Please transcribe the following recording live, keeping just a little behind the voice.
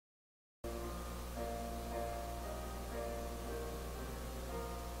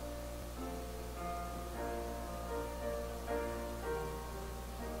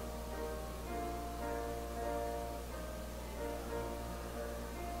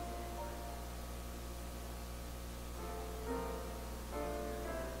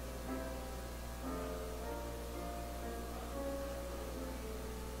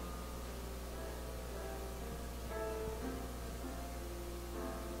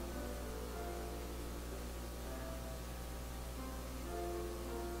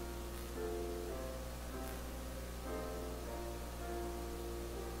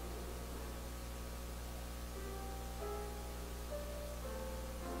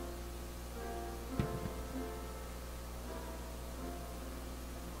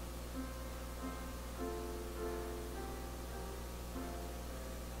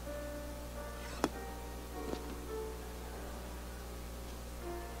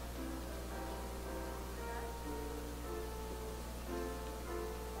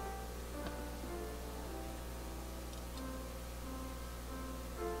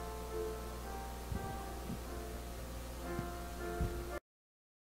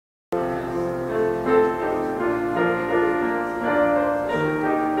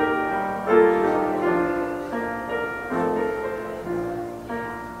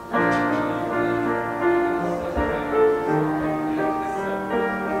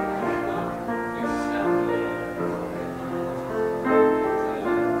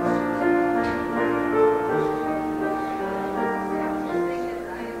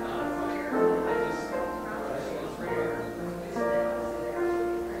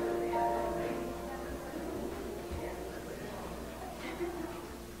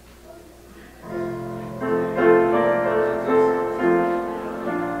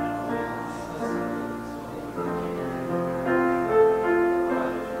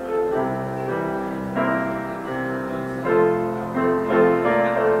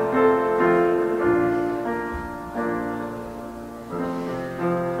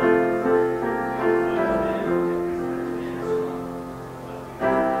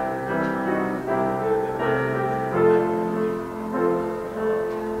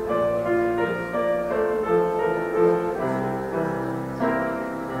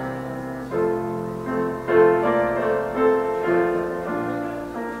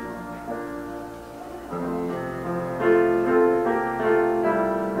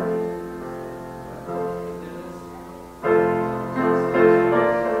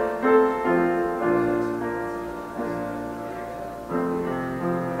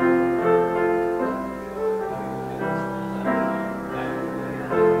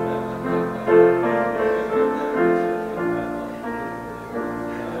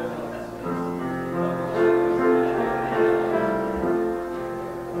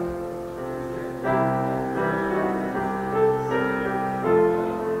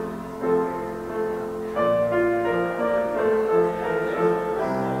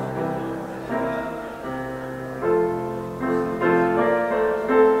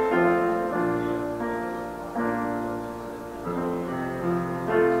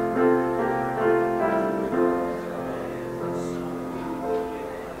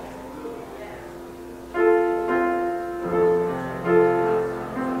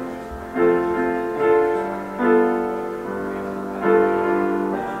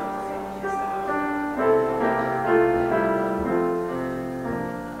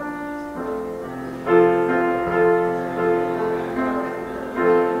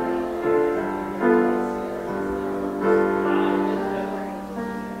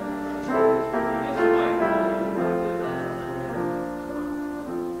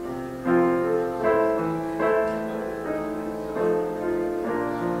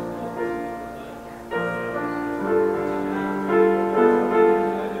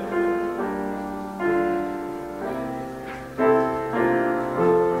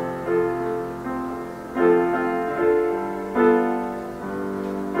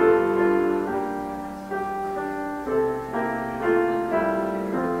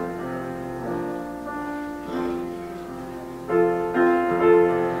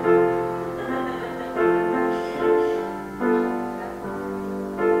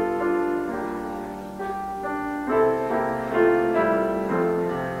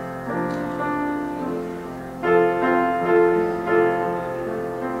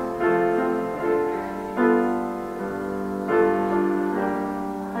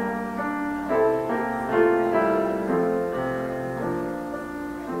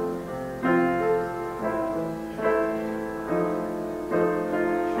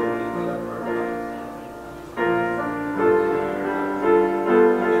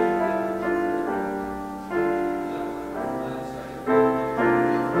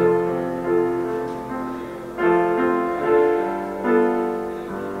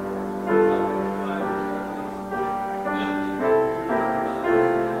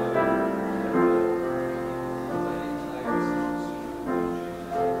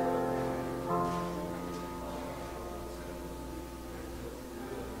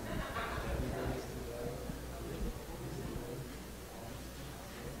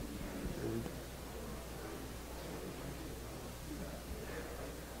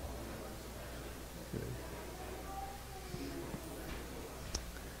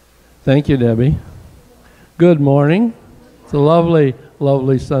Thank you, Debbie. Good morning. It's a lovely,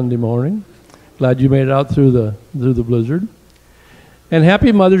 lovely Sunday morning. Glad you made it out through the blizzard. And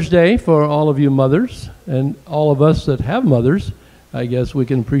happy Mother's Day for all of you mothers and all of us that have mothers. I guess we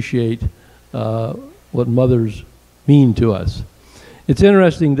can appreciate what mothers mean to us. It's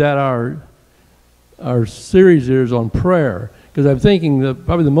interesting that our series here is on prayer, because I'm thinking that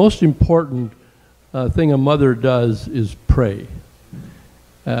probably the most important thing a mother does is pray.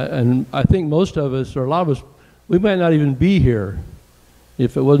 And I think most of us, or a lot of us, we might not even be here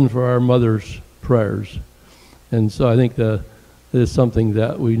if it wasn't for our mother's prayers. And so I think that is something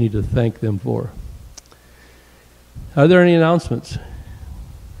that we need to thank them for. Are there any announcements?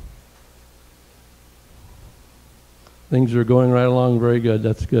 Things are going right along very good.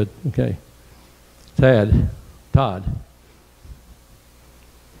 That's good. Okay. Todd.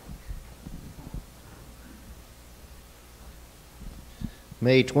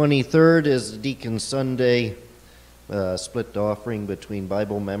 May 23rd is the Deacon Sunday split offering between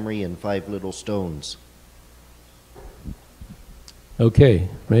Bible Memory and Five Little Stones. Okay,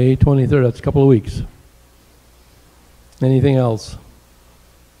 May 23rd, that's a couple of weeks. Anything else?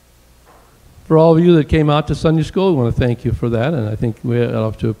 For all of you that came out to Sunday school, we want to thank you for that, and I think we got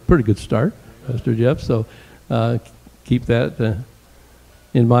off to a pretty good start, Pastor Jeff, so keep that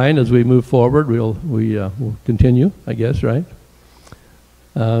in mind as we move forward. We'll continue, I guess, right?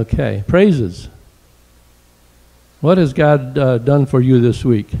 Okay, praises. What has God done for you this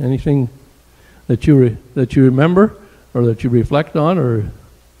week? Anything that you remember or that you reflect on, or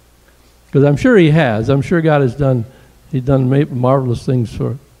because I'm sure He has. I'm sure God has done. He's done marvelous things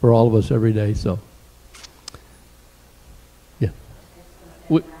for all of us every day. So, yeah.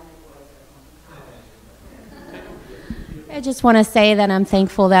 I just want to say that I'm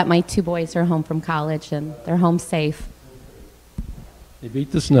thankful that my 2 boys are home from college and they're home safe. They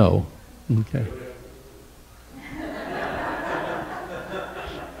beat the snow. Okay.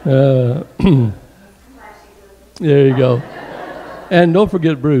 There you go. And don't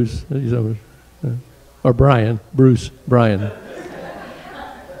forget Bruce. Or Brian. Brian.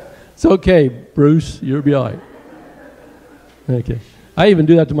 It's okay, Bruce. You'll be all right. Okay. I even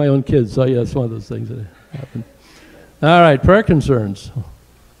do that to my own kids, so yeah, it's one of those things that happen. All right, prayer concerns.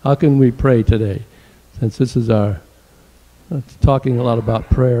 How can we pray today? Since this is our talking a lot about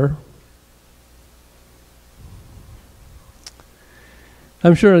prayer.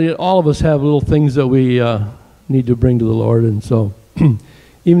 I'm sure that all of us have little things that we need to bring to the Lord, and so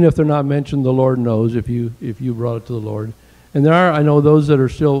even if they're not mentioned, the Lord knows if you brought it to the Lord. And there are, I know, those that are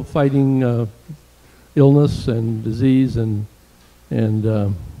still fighting illness and disease and you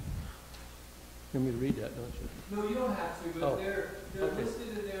want me to read that, don't you? No, you don't have to, but they're okay.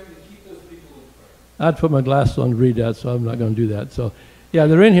 Listed in there to keep those people in prayer. I'd put my glasses on to read that, so I'm not going to do that. So, yeah,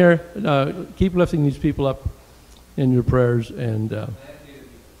 they're in here. Keep lifting these people up in your prayers, and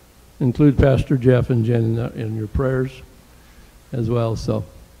include Pastor Jeff and Jen in your prayers as well. So,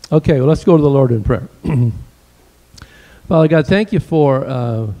 okay, well, let's go to the Lord in prayer. Father God, thank you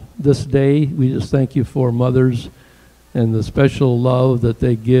for this day. We just thank you for mothers and the special love that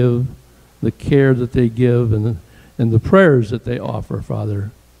they give, the care that they give, and the prayers that they offer,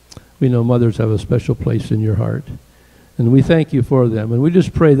 Father. We know mothers have a special place in your heart, and we thank you for them. And we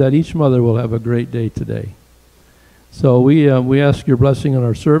just pray that each mother will have a great day today. So we ask your blessing on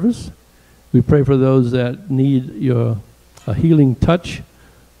our service. We pray for those that need a healing touch,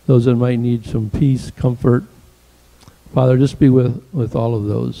 those that might need some peace, comfort. Father, just be with all of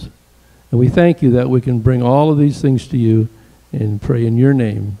those. And we thank you that we can bring all of these things to you and pray in your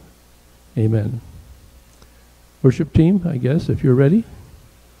name. Amen. Worship team, I guess, if you're ready.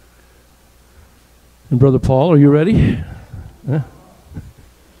 And Brother Paul, are you ready? Well,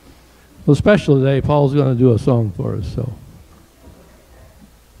 special today, Paul's going to do a song for us. So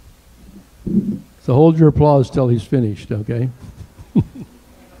hold your applause till he's finished, okay?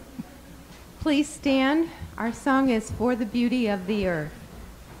 Please stand. Our song is For the Beauty of the Earth.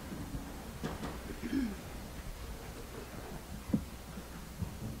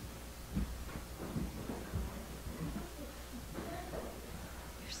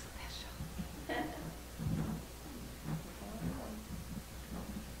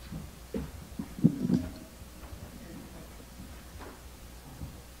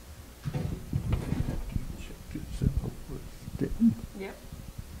 Yep.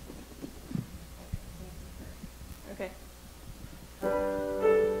 Okay.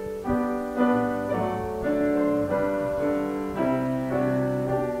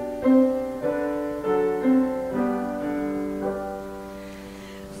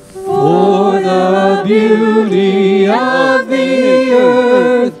 For the beauty of the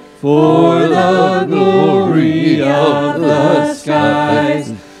earth, for the glory of the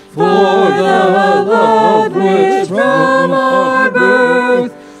skies, for the love which from our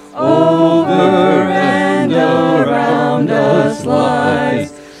birth over and around us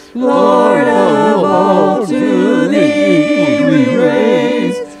lies. Lord of all, to thee we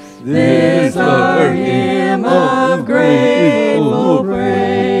raise this our hymn of grateful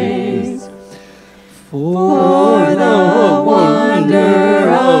praise. For the wonder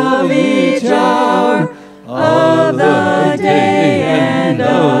of each hour of the day and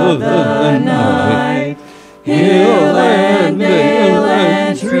of the night, hill and vale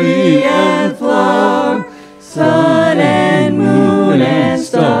and tree and flower, sun and moon and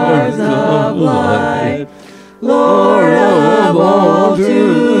stars of light. Lord of all,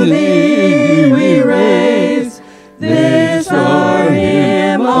 to thee we raise this our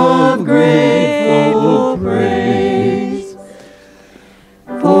hymn of grateful praise.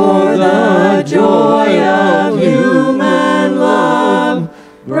 For the joy of human love,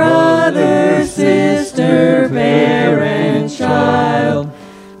 brother, sister, parent, child,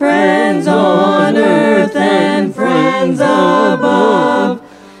 friends on earth and friends above,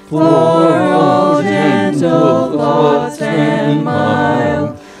 for all gentle thoughts and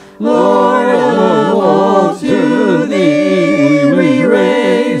mild. Lord of all, to thee we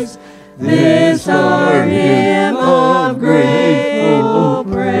raise this our hymn of grateful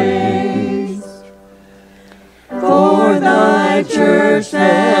praise. For thy church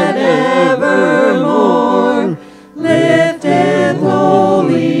that evermore lifteth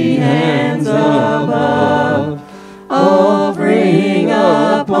holy hands above, offering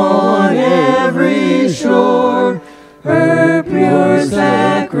upon every shore her pure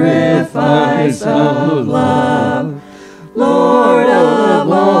sacrifice of love. Lord of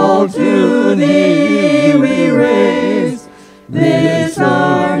all, to thee we raise this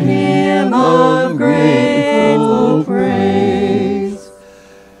our hymn of grateful praise.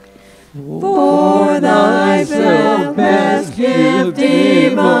 For thyself best gift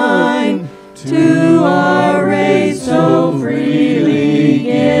divine to our race so freely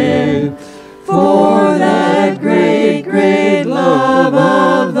give, for that great, great love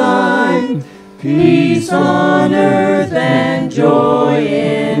of thine, peace on earth and joy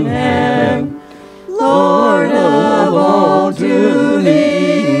in heaven. Lord of all, to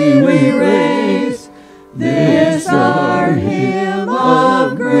thee we raise this our hymn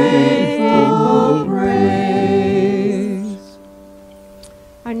of grateful praise.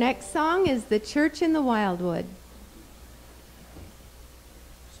 Our next song is The Church in the Wildwood.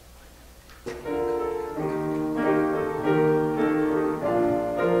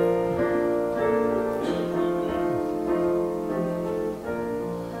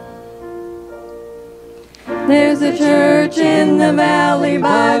 There's a church in the valley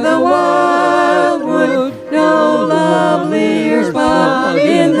by the wildwood, no lovelier spot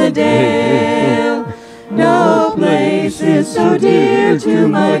in the dale. No place is so dear to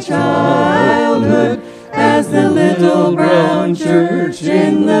my childhood as the little brown church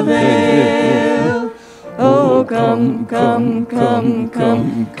in the vale. Oh, come, come, come,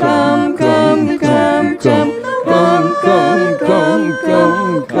 come, come, come, come, come, come, come, come, come,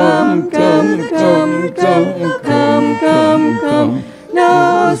 come, come, come, come, come, come.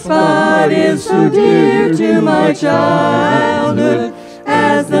 No spot is so dear to my childhood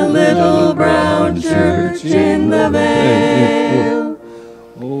as the little brown church in the vale.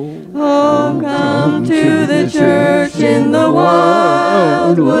 Oh, come to the church in the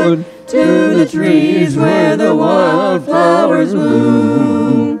wildwood, to the trees where the wildflowers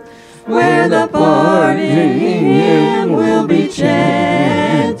bloom, where the parting hymn will be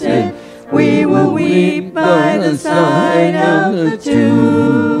chanted. We will weep by the side of the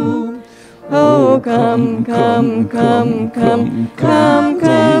tomb. Oh, come, come, come, come, come, come,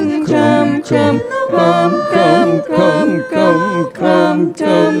 come, come, come, come, come, come, come,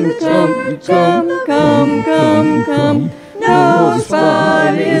 come, come, come, come, come. No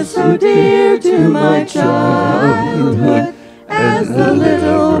spot is so dear to my childhood as the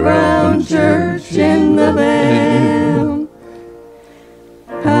little brown church in the vale.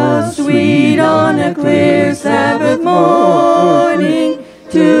 How sweet on a clear Sabbath morning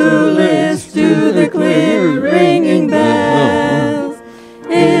to listen to the clear ringing bells.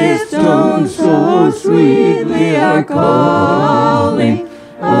 Its tones so sweetly are calling,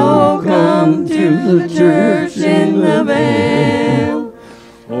 oh, come to the church in the vale.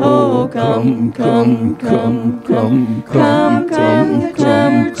 Oh, come, come, come, come, come, come, come, come,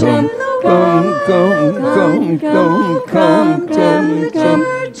 come, come, come, come, come,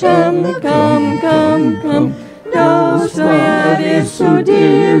 come, come, come, come. No spot is so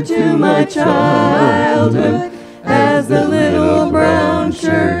dear to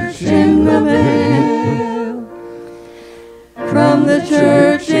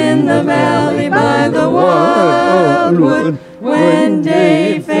the valley by the wildwood, when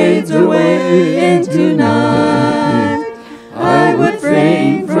day fades away into night, I would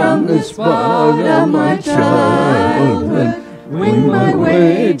faint from the spot of my childhood, wing my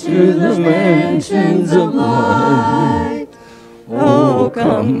way to the mansions of light. Oh,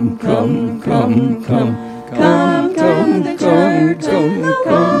 come, come, come, come, come, come, the church, come,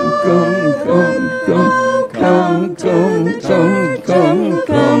 come, come, come, come, come, come, come, come,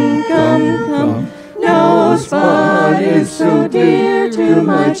 come, come. No spot is so dear to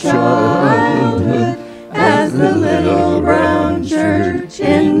my childhood as the little brown church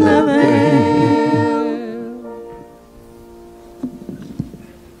in the vale.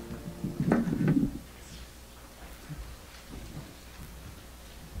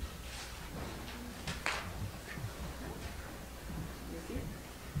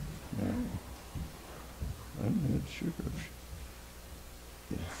 I'm not sure if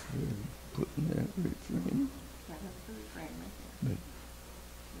they're putting that refrain. Yeah, that's the refrain right there. But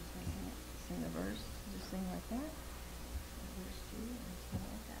Sing the verse, just sing like that. Verse 2, and sing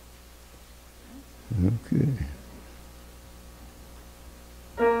like that. okay.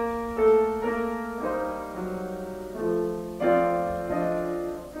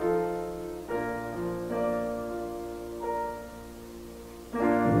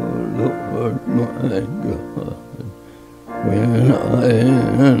 Lord my God, when I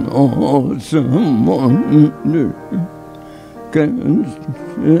in awesome wonder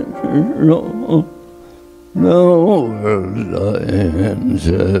consider all the world thy hands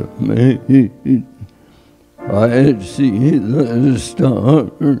have made, I see the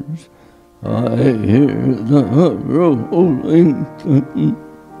stars, I hear the rolling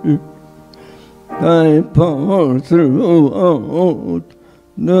thunder, thy power throughout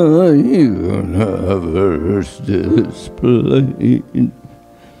the universe displayed.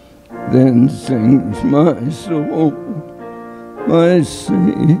 Then sings my soul, my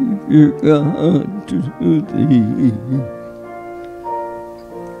Savior God, to thee.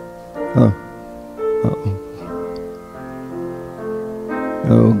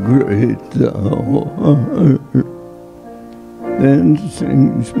 How great thou art. Then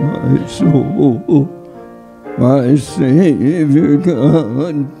sings my soul, my Savior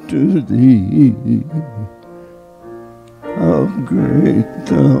God, to thee. How great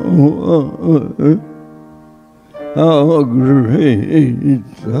thou art, how great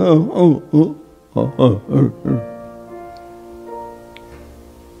thou art.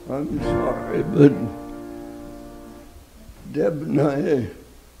 I'm sorry, but Deb and I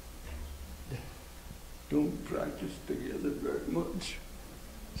don't practice together very much.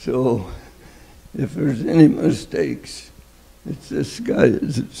 So if there's any mistakes, it's this guy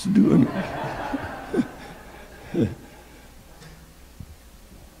that's doing it.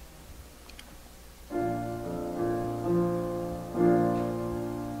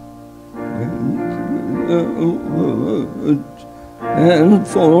 And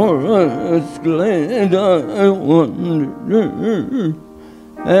forest glade I wander,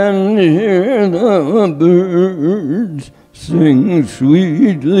 and hear the birds sing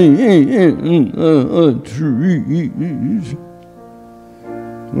sweetly in the trees.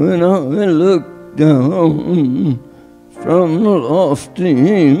 When I look down from lofty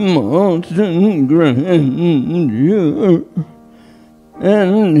mountain grandeur,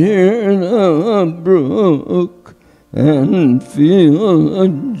 and hear the brook, and feel a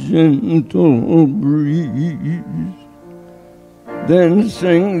gentle breeze, then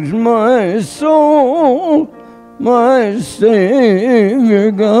sings my soul, my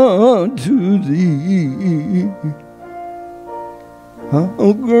Savior God, to thee.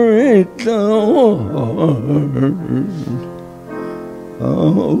 How great thou art,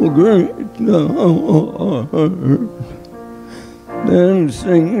 how great thou art. Then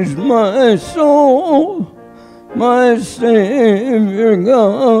sings my soul, my Savior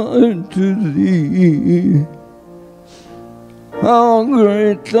God, to thee. How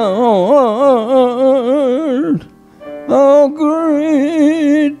great thou art, how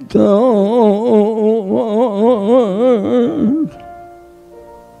great thou art.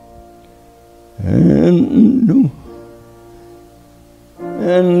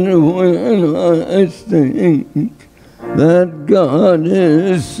 And when I think that God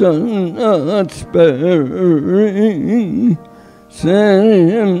is Son not sparing,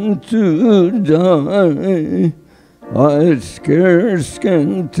 sent him to die, I scarce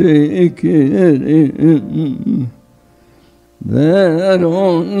can take it in, that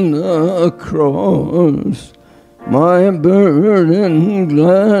on the cross my burden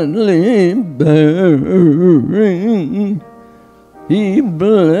gladly bearing, He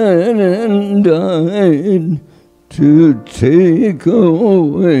bled and died to take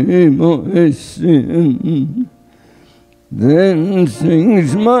away my sin. Then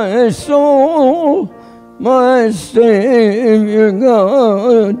sings my soul, my Savior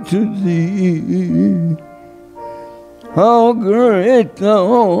God, to thee. How great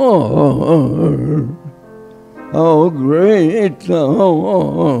thou art, how great thou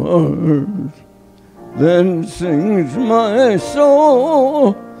art. Then sings my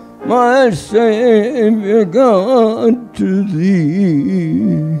soul, my Savior God, to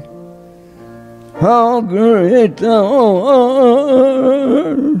thee. How great thou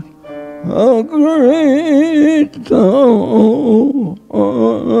art, how great thou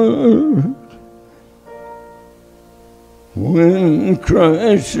art. When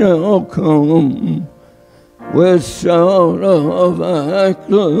Christ shall come with shout of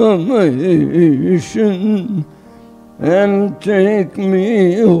acclamation and take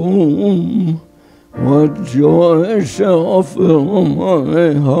me home, what joy shall fill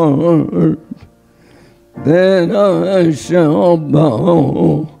my heart. Then I shall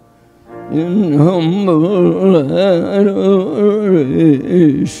bow in humble adoration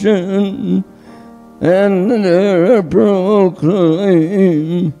and there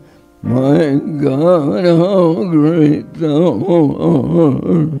proclaim, my God, how great thou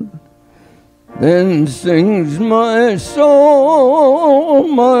art. Then sings my soul,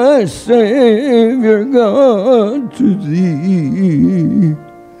 my Savior God, to thee.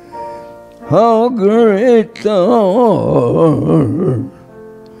 How great thou art,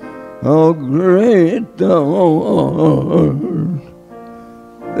 how great thou art.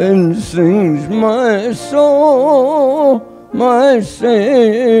 Then sings my soul, my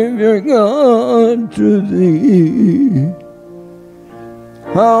Savior God, to thee.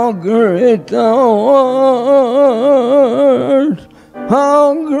 How great thou art,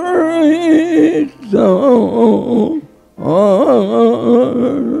 how great thou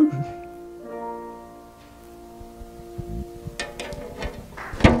art.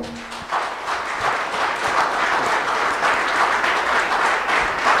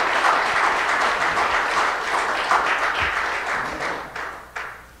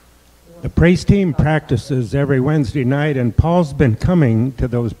 The praise team practices every Wednesday night, and Paul's been coming to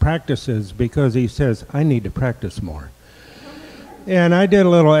those practices because he says, I need to practice more. And I did a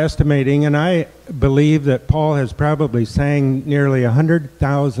little estimating, and I believe that Paul has probably sang nearly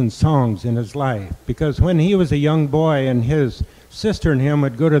 100,000 songs in his life, because when he was a young boy and his sister and him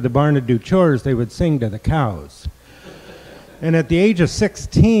would go to the barn to do chores, they would sing to the cows. And at the age of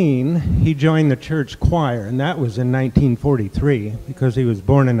 16, he joined the church choir, and that was in 1943, because he was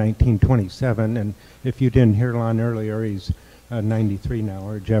born in 1927, and if you didn't hear Lon earlier, he's 93 now,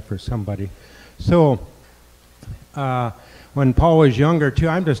 or Jeff or somebody. So when Paul was younger, too,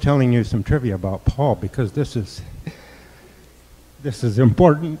 I'm just telling you some trivia about Paul, because this is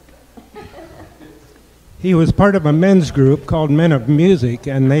important. He was part of a men's group called Men of Music,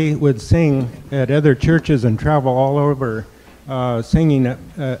 and they would sing at other churches and travel all over singing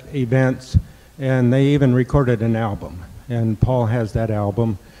events, and they even recorded an album. And Paul has that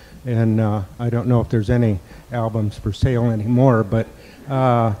album, and I don't know if there's any albums for sale anymore, but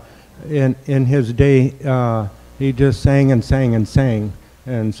in his day, he just sang and sang and sang,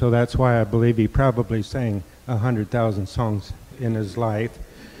 and so that's why I believe he probably sang 100,000 songs in his life.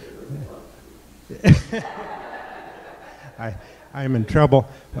 I'm in trouble.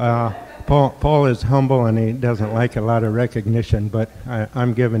 Paul is humble and he doesn't like a lot of recognition, but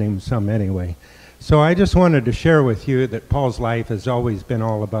I'm giving him some anyway. So I just wanted to share with you that Paul's life has always been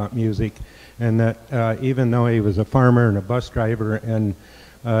all about music, and that even though he was a farmer and a bus driver and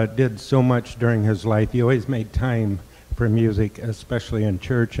did so much during his life, he always made time for music, especially in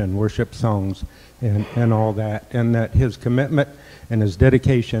church and worship songs and all that, and that his commitment and his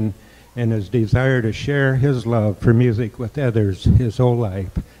dedication and his desire to share his love for music with others his whole life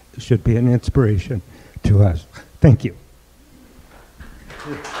should be an inspiration to us. Thank you.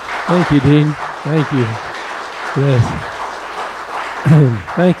 Thank you, Dean. Thank you. Yes.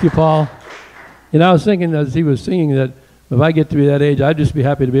 Thank you, Paul. And I was thinking as he was singing that if I get to be that age, I'd just be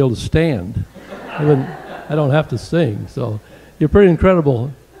happy to be able to stand. I don't have to sing. So you're pretty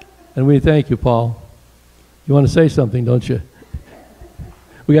incredible, and we thank you, Paul. You want to say something, don't you?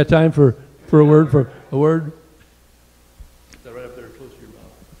 We got time for a word, Is that right up there close to your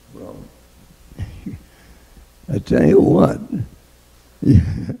mouth? Well, I tell you what,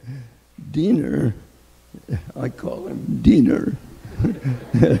 Diener, I call him Diener.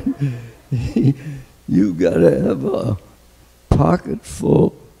 You got to have a pocket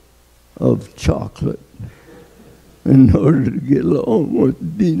full of chocolate. in order to get along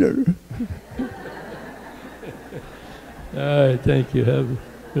with dinner. All right, thank you. Have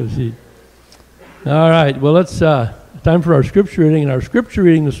a seat. All right, well, let's time for our scripture reading, and our scripture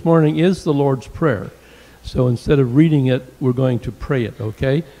reading this morning is the Lord's Prayer. So instead of reading it, we're going to pray it,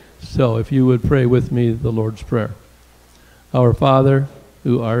 okay? So if you would pray with me the Lord's Prayer. Our Father,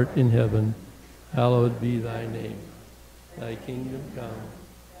 who art in heaven, hallowed be thy name. Thy kingdom come,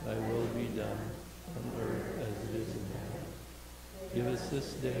 thy will be done, on earth as it is in heaven. Give us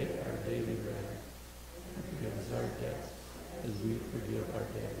this day our daily bread. Forgive us our debts, as we forgive our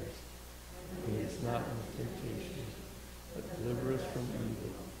debtors. Lead us not into temptation, but deliver us from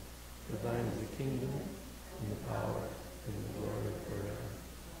evil. For thine is the kingdom, and the power, and the glory forever.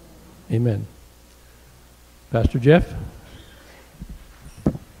 Amen. Pastor Jeff?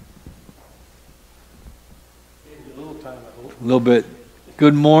 A little bit.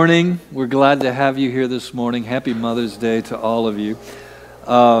 Good morning. We're glad to have you here this morning. Happy Mother's Day to all of you.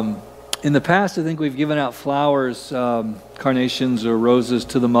 In the past, I think we've given out flowers, carnations or roses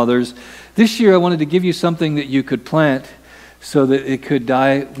to the mothers. This year, I wanted to give you something that you could plant so that it could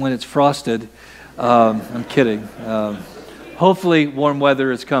die when it's frosted. I'm kidding. Hopefully, warm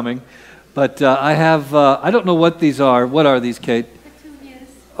weather is coming. But I have, I don't know what these are. What are these, Kate? Petunias.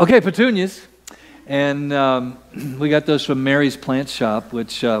 Okay, petunias. And we got those from Mary's Plant Shop,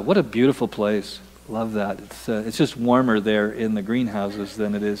 which, what a beautiful place. Love that. It's just warmer there in the greenhouses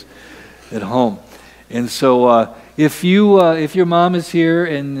than it is at home. And so if your mom is here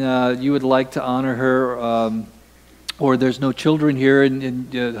and you would like to honor her, or there's no children here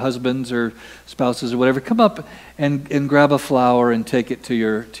and husbands or spouses or whatever, come up and grab a flower and take it to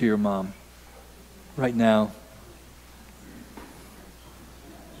your mom right now.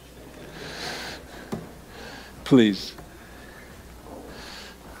 Please.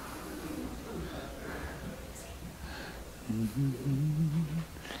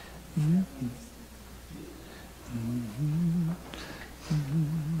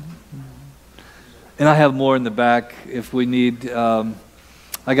 And I have more in the back if we need. I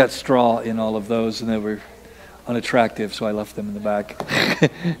got straw in all of those, and they were unattractive, so I left them in the back.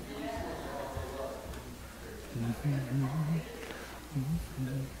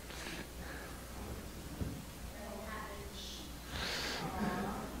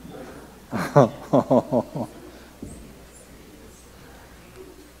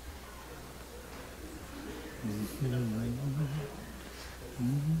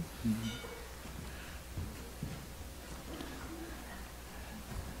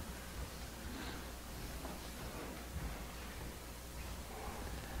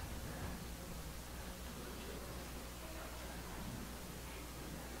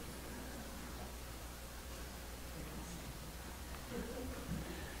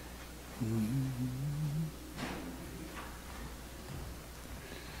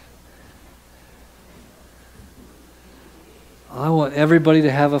 I want everybody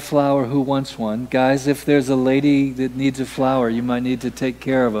to have a flower who wants one. Guys, if there's a lady that needs a flower, you might need to take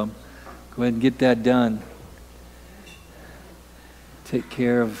care of them. Go ahead and get that done. Take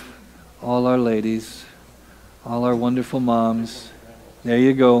care of all our ladies, all our wonderful moms. There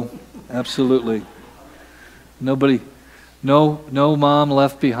you go. Absolutely. Nobody, no mom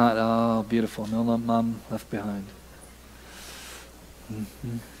left behind. Oh, beautiful. No mom left behind.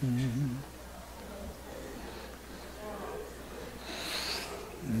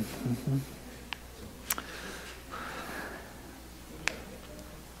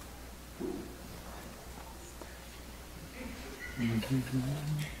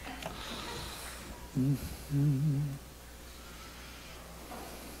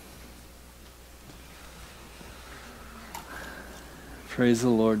 Praise the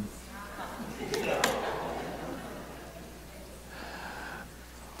Lord.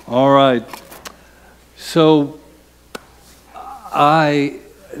 All right. So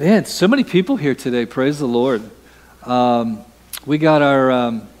man, so many people here today. Praise the Lord. We got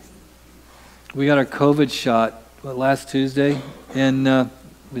our COVID shot last Tuesday, and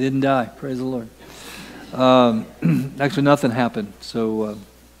we didn't die. Praise the Lord. Actually, nothing happened, so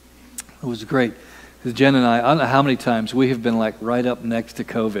it was great. Because Jen and I don't know how many times we have been like right up next to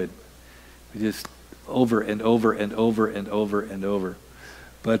COVID. We just over and over and over and over and over.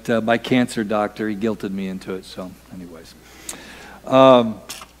 But my cancer doctor, he guilted me into it. So, anyways.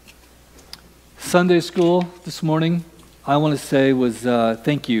 Sunday school this morning, I want to say was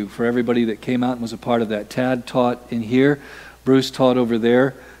thank you for everybody that came out and was a part of that. Tad taught in here. Bruce taught over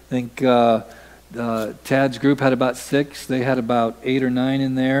there. I think Tad's group had about 6. They had about 8 or 9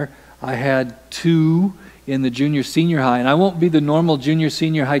 in there. I had 2 in the junior senior high. And I won't be the normal junior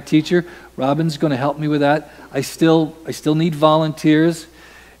senior high teacher. Robin's going to help me with that. I still need volunteers.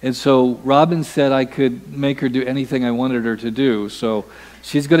 And so Robin said I could make her do anything I wanted her to do. So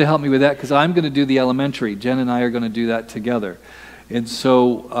she's going to help me with that because I'm going to do the elementary. Jen and I are going to do that together. And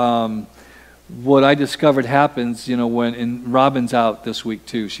so what I discovered happens, and Robin's out this week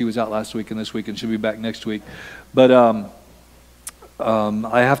too. She was out last week and this week, and she'll be back next week. But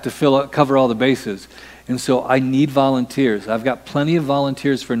I have to cover all the bases. And so I need volunteers. I've got plenty of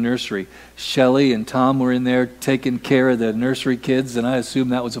volunteers for nursery. Shelley and Tom were in there taking care of the nursery kids, and I assume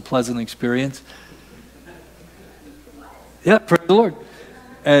that was a pleasant experience. Yeah, praise the Lord.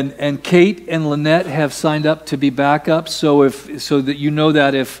 And Kate and Lynette have signed up to be backups, so that you know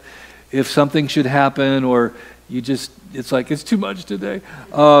that if something should happen or it's like it's too much today,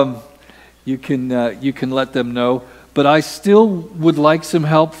 you can let them know. But I still would like some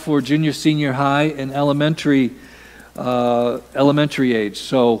help for junior, senior high, and elementary age.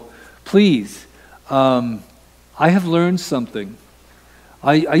 So please, I have learned something.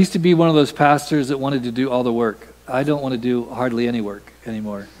 I used to be one of those pastors that wanted to do all the work. I don't want to do hardly any work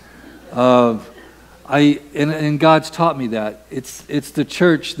anymore. And God's taught me that it's the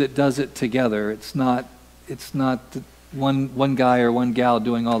church that does it together. It's not one guy or one gal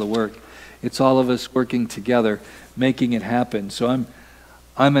doing all the work. It's all of us working together, making it happen. So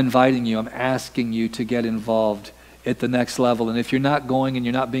I'm inviting you, I'm asking you to get involved at the next level. And if you're not going and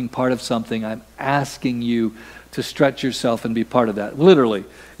you're not being part of something, I'm asking you to stretch yourself and be part of that. Literally,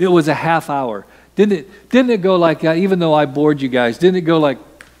 it was a half hour. Didn't it go like that? Even though I bored you guys, didn't it go like,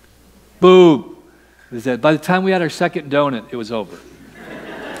 boom? Is that by the time we had our second donut, it was over.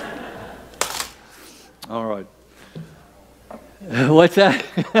 All right. What's that?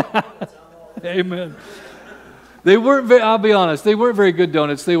 Amen. They weren't. I'll be honest. They weren't very good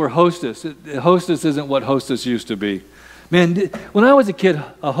donuts. They were Hostess. Hostess isn't what Hostess used to be. Man, when I was a kid,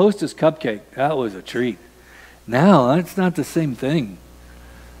 a Hostess cupcake, that was a treat. Now it's not the same thing.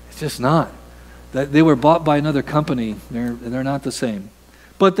 It's just not. They were bought by another company. They're not the same,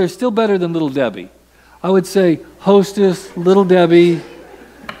 but they're still better than Little Debbie. I would say Hostess, Little Debbie.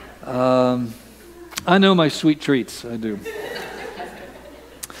 I know my sweet treats. I do.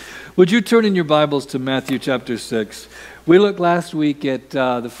 Would you turn in your Bibles to Matthew chapter 6? We looked last week at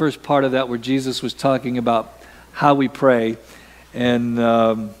the first part of that where Jesus was talking about how we pray. And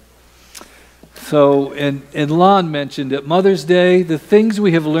Lon mentioned at Mother's Day, the things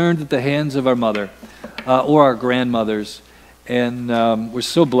we have learned at the hands of our mother or our grandmothers. And we're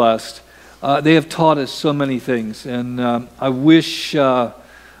so blessed. They have taught us so many things. And I wish my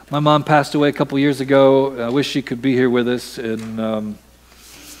mom passed away a couple years ago. I wish she could be here with us. And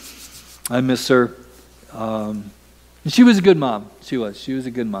I miss her. And she was a good mom. She was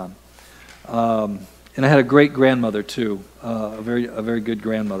a good mom. And I had a great grandmother too, a very good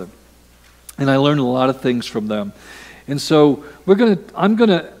grandmother. And I learned a lot of things from them. And so I'm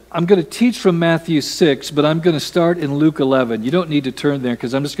gonna teach from Matthew 6, but I'm gonna start in Luke 11. You don't need to turn there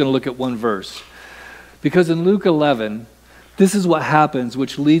because I'm just gonna look at one verse. Because in Luke 11, this is what happens,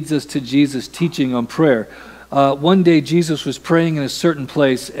 which leads us to Jesus' teaching on prayer. One day Jesus was praying in a certain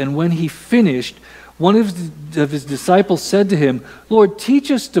place, and when he finished, one of his disciples said to him, "Lord, teach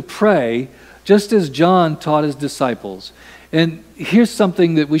us to pray, just as John taught his disciples." And here's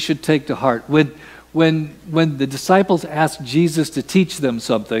something that we should take to heart. When the disciples ask Jesus to teach them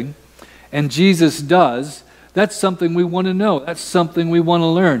something, and Jesus does, that's something we want to know. That's something we want to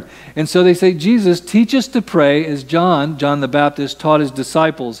learn. And so they say, "Jesus, teach us to pray as John the Baptist, taught his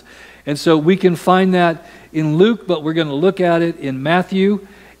disciples." And so we can find that in Luke, but we're going to look at it in Matthew.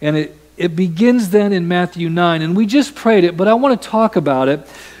 And it begins then in Matthew 9. And we just prayed it, but I want to talk about it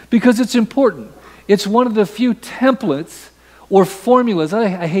because it's important. It's one of the few templates or formulas,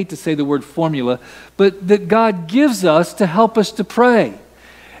 I hate to say the word formula, but that God gives us to help us to pray.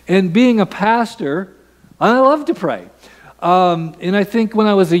 And being a pastor, I love to pray. And I think when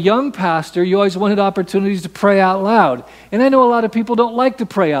I was a young pastor, you always wanted opportunities to pray out loud. And I know a lot of people don't like to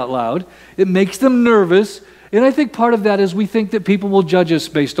pray out loud. It makes them nervous. And I think part of that is we think that people will judge us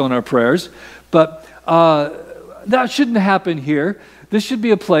based on our prayers. But that shouldn't happen here. This should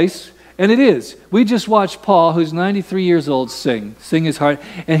be a place, and it is. We just watched Paul, who's 93 years old, sing his heart.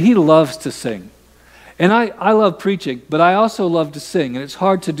 And he loves to sing. And I love preaching, but I also love to sing. And it's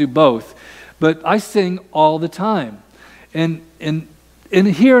hard to do both. But I sing all the time. And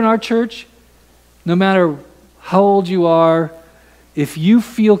here in our church, no matter how old you are, if you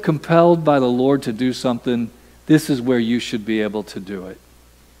feel compelled by the Lord to do something, this is where you should be able to do it.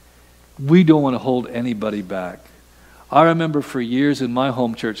 We don't want to hold anybody back. I remember for years in my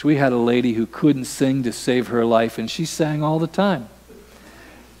home church, we had a lady who couldn't sing to save her life, and she sang all the time.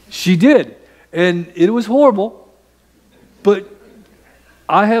 She did, and it was horrible, but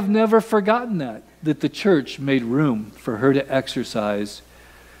I have never forgotten that the church made room for her to exercise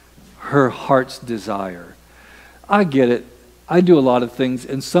her heart's desire. I get it. I do a lot of things,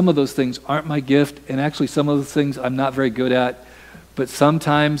 and some of those things aren't my gift, and actually some of those things I'm not very good at, but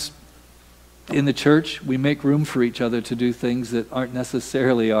sometimes in the church, we make room for each other to do things that aren't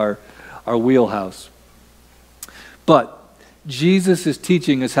necessarily our wheelhouse. But Jesus is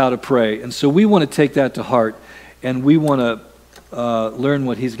teaching us how to pray, and so we want to take that to heart, and we want to learn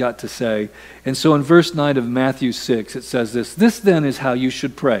what he's got to say. And so in verse 9 of Matthew 6, it says this, "This then is how you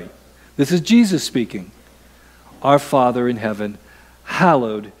should pray." This is Jesus speaking. "Our Father in heaven,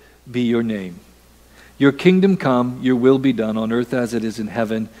 hallowed be your name. Your kingdom come, your will be done on earth as it is in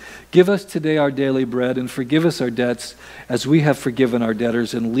heaven. Give us today our daily bread, and forgive us our debts as we have forgiven our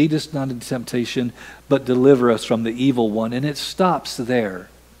debtors. And lead us not into temptation, but deliver us from the evil one." And it stops there.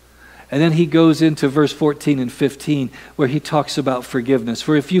 And then he goes into verse 14 and 15, where he talks about forgiveness.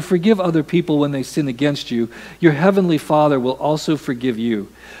 "For if you forgive other people when they sin against you, your heavenly Father will also forgive you.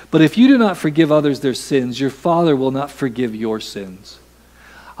 But if you do not forgive others their sins, your Father will not forgive your sins."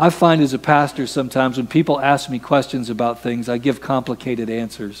 I find as a pastor sometimes when people ask me questions about things, I give complicated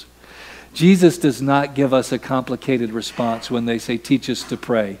answers. Jesus does not give us a complicated response when they say, "Teach us to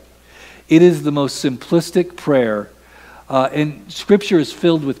pray." It is the most simplistic prayer, and Scripture is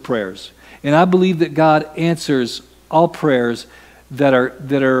filled with prayers. And I believe that God answers all prayers that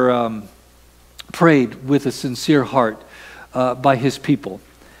are prayed with a sincere heart by His people.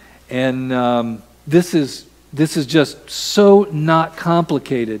 And this is just so not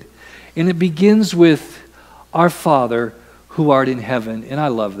complicated. And it begins with "Our Father who art in heaven." And I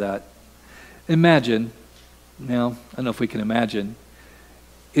love that. Imagine, now, I don't know if we can imagine,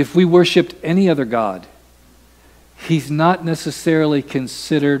 if we worshiped any other God, he's not necessarily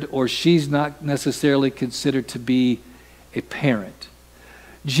considered, or she's not necessarily considered to be a parent.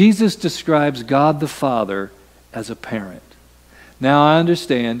 Jesus describes God the Father as a parent. Now I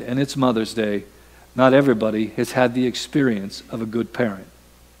understand, and it's Mother's Day, not everybody has had the experience of a good parent.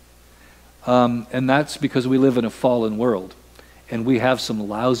 And that's because we live in a fallen world, and we have some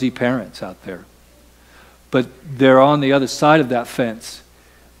lousy parents out there. But they're on the other side of that fence.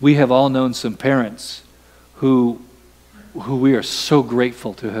 We have all known some parents who we are so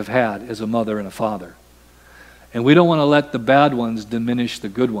grateful to have had as a mother and a father. And we don't want to let the bad ones diminish the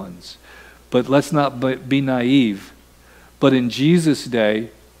good ones. But let's not be naive. But in Jesus' day,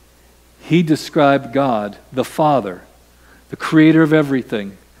 he described God, the Father, the creator of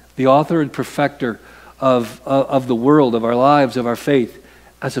everything, the author and perfecter of the world, of our lives, of our faith,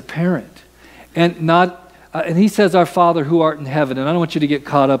 as a parent. And he says, "Our Father who art in heaven." And I don't want you to get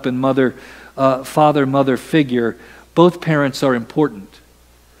caught up in father-mother figure. Both parents are important.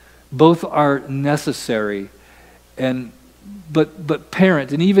 Both are necessary. But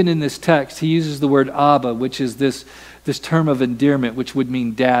parent, and even in this text, he uses the word Abba, which is this term of endearment, which would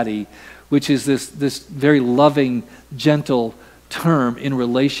mean daddy, which is this very loving, gentle term in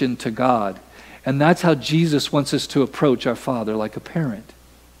relation to God. And that's how Jesus wants us to approach our Father, like a parent.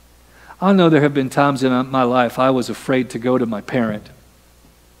 I know there have been times in my life I was afraid to go to my parent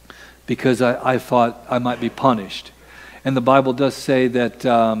because I thought I might be punished. And the Bible does say that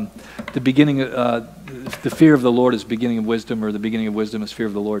the fear of the Lord is the beginning of wisdom, or the beginning of wisdom is fear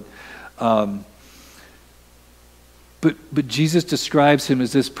of the Lord. But Jesus describes him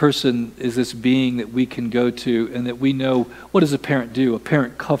as this person, as this being that we can go to, and that we know, what does a parent do? A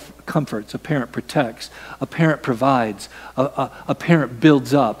parent comforts, a parent protects, a parent provides, a parent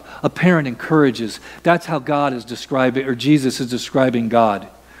builds up, a parent encourages. That's how God is describing, or Jesus is describing God,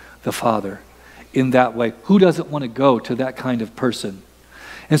 the Father, in that way. Who doesn't want to go to that kind of person?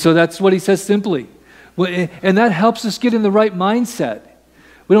 And so that's what he says simply. And that helps us get in the right mindset.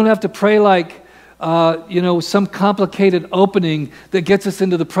 We don't have to pray like, some complicated opening that gets us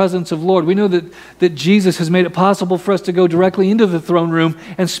into the presence of Lord. We know that Jesus has made it possible for us to go directly into the throne room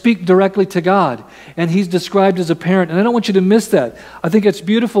and speak directly to God. And he's described as a parent. And I don't want you to miss that. I think it's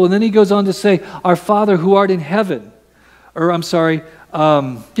beautiful. And then he goes on to say, "Our Father who art in heaven," our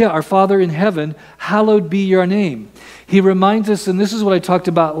Father in heaven, hallowed be your name. He reminds us, and this is what I talked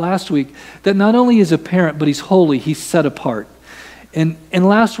about last week, that not only is a parent, but he's holy, he's set apart. And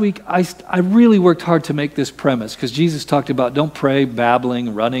last week, I really worked hard to make this premise, because Jesus talked about don't pray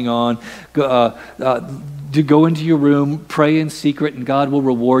babbling, running on, to go into your room, pray in secret, and God will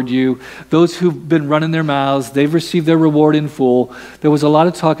reward you. Those who've been running their mouths, they've received their reward in full. There was a lot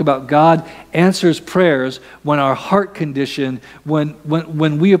of talk about God answers prayers when our heart condition,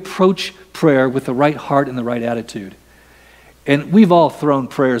 when we approach prayer with the right heart and the right attitude. And we've all thrown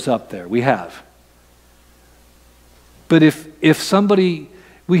prayers up there. We have. But if somebody,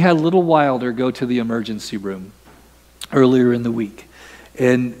 we had Little Wilder go to the emergency room earlier in the week.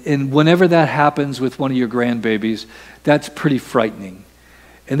 And whenever that happens with one of your grandbabies, that's pretty frightening.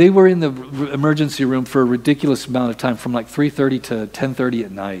 And they were in the emergency room for a ridiculous amount of time, from like 3:30 to 10:30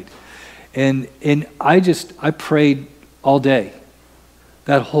 at night. And I prayed all day,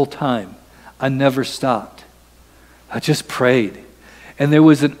 that whole time. I never stopped. I just prayed. And there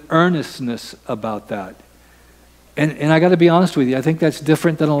was an earnestness about that. And I got to be honest with you, I think that's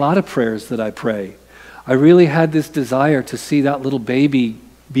different than a lot of prayers that I pray. I really had this desire to see that little baby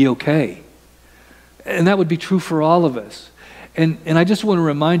be okay. And that would be true for all of us. And I just want to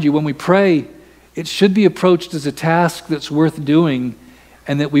remind you, when we pray, it should be approached as a task that's worth doing,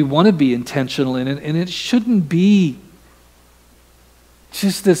 and that we want to be intentional in it. And it shouldn't be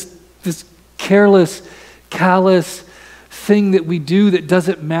just this careless, callous thing that we do that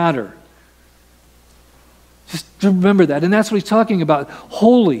doesn't matter. Just remember that. And that's what he's talking about.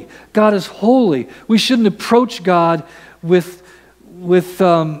 Holy. God is holy. We shouldn't approach God with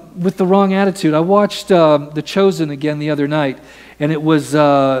the wrong attitude. I watched The Chosen again the other night, and it was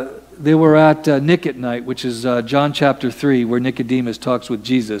they were at Nick at Night, which is John chapter 3, where Nicodemus talks with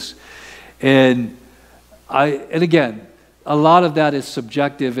Jesus. And again, a lot of that is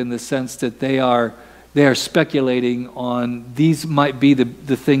subjective in the sense that they are speculating on these might be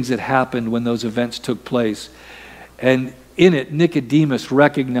the things that happened when those events took place. And in it, Nicodemus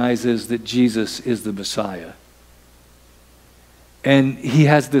recognizes that Jesus is the Messiah. And he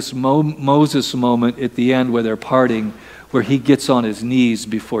has this Moses moment at the end where they're parting, where he gets on his knees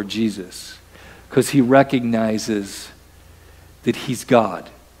before Jesus, because he recognizes that he's God.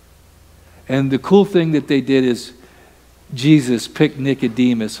 And the cool thing that they did is Jesus picked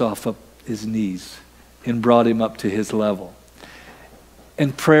Nicodemus off of his knees and brought him up to his level.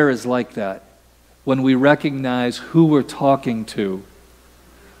 And prayer is like that. When we recognize who we're talking to.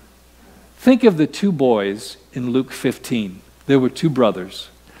 Think of the two boys in Luke 15. There were two brothers.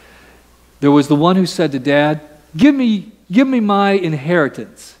 There was the one who said to Dad, give me my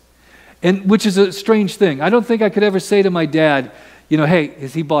inheritance. And which is a strange thing. I don't think I could ever say to my dad, hey,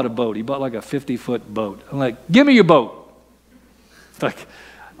 he bought a boat. He bought like a 50-foot boat. I'm like, give me your boat. It's like,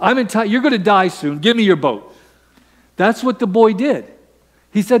 you're going to die soon. Give me your boat. That's what the boy did.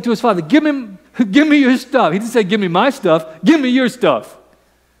 He said to his father, give me your stuff. He didn't say, give me my stuff. Give me your stuff.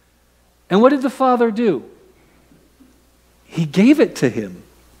 And what did the father do? He gave it to him.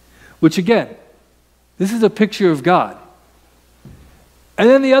 Which again, this is a picture of God. And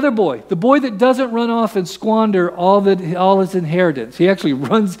then the other boy, the boy that doesn't run off and squander all his inheritance. He actually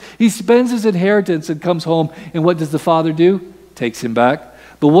he spends his inheritance and comes home. And what does the father do? Takes him back.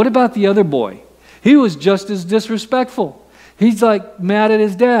 But what about the other boy? He was just as disrespectful. He's like mad at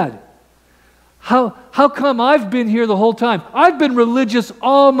his dad. How come I've been here the whole time? I've been religious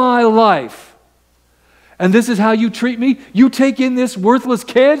all my life. And this is how you treat me? You take in this worthless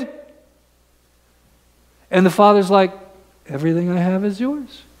kid? And the father's like, everything I have is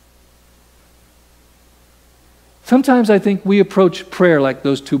yours. Sometimes I think we approach prayer like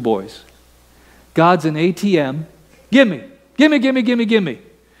those two boys. God's an ATM. Give me.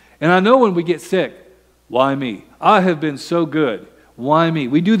 And I know when we get sick, why me? I have been so good. Why me?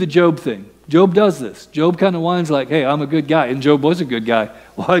 We do the Job thing. Job does this. Job kind of whines like, hey, I'm a good guy. And Job was a good guy.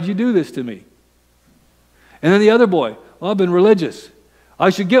 Why'd you do this to me? And then the other boy, well, I've been religious. I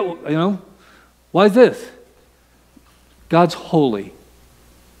should get, why is this? God's holy.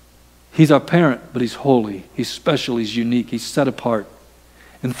 He's our parent, but he's holy. He's special. He's unique. He's set apart.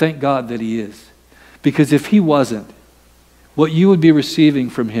 And thank God that he is. Because if he wasn't, what you would be receiving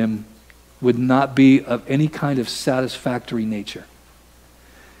from him would not be of any kind of satisfactory nature.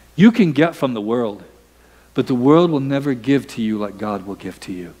 You can get from the world, but the world will never give to you like God will give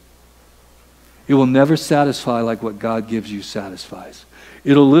to you. It will never satisfy like what God gives you satisfies.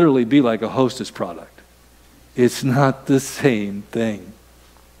 It'll literally be like a Hostess product. It's not the same thing.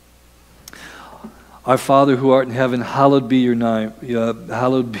 Our Father who art in heaven, hallowed be your name.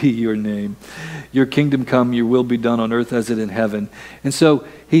 Hallowed be your name. Your kingdom come, your will be done on earth as it in heaven. And so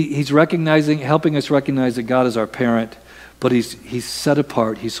he's helping us recognize that God is our parent, but he's set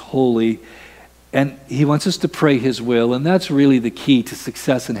apart, he's holy, and he wants us to pray his will, and that's really the key to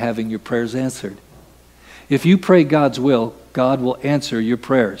success in having your prayers answered. If you pray God's will, God will answer your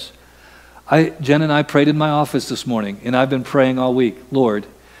prayers. Jen and I prayed in my office this morning, and I've been praying all week, Lord,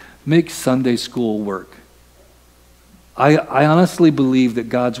 make Sunday school work. I honestly believe that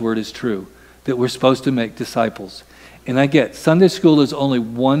God's word is true, that we're supposed to make disciples. And I get Sunday school is only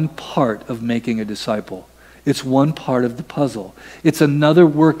one part of making a disciple. It's one part of the puzzle. It's another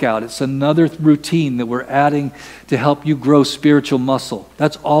workout. It's another routine that we're adding to help you grow spiritual muscle.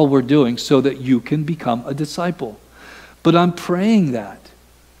 That's all we're doing so that you can become a disciple. But I'm praying that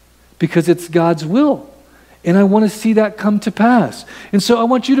because it's God's will. And I want to see that come to pass. And so I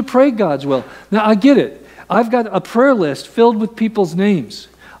want you to pray God's will. Now, I get it. I've got a prayer list filled with people's names.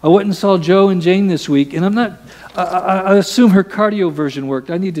 I went and saw Joe and Jane this week, and I assume her cardio version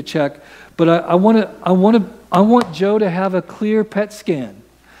worked. I need to check. But I want Joe to have a clear PET scan.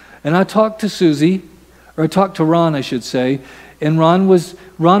 And I talked to Susie, or I talked to Ron, I should say, and Ron was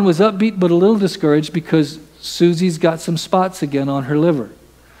upbeat but a little discouraged because Susie's got some spots again on her liver,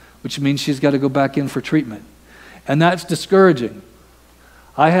 which means she's got to go back in for treatment. And that's discouraging.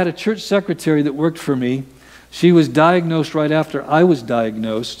 I had a church secretary that worked for me. She was diagnosed right after I was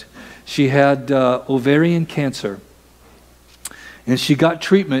diagnosed. She had ovarian cancer. And she got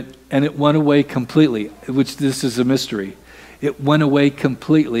treatment, and it went away completely, which this is a mystery. It went away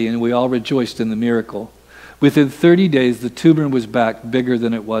completely, and we all rejoiced in the miracle. Within 30 days, the tumor was back bigger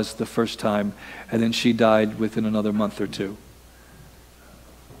than it was the first time, and then she died within another month or two.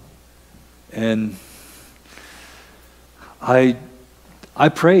 And I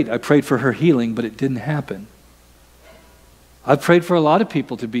prayed for her healing, but it didn't happen. I prayed for a lot of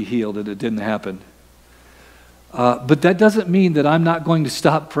people to be healed, and it didn't happen. But that doesn't mean that I'm not going to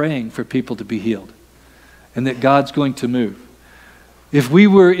stop praying for people to be healed and that God's going to move. If we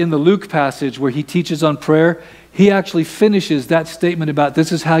were in the Luke passage where he teaches on prayer, he actually finishes that statement about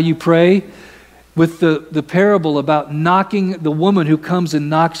this is how you pray with the parable about knocking, the woman who comes and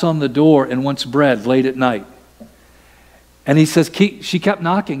knocks on the door and wants bread late at night. And he says she kept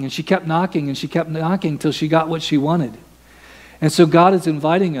knocking and she kept knocking and she kept knocking until she got what she wanted. And so God is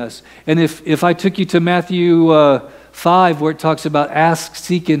inviting us. And if I took you to Matthew 5, where it talks about ask,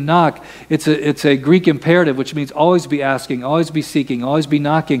 seek, and knock, it's a Greek imperative, which means always be asking, always be seeking, always be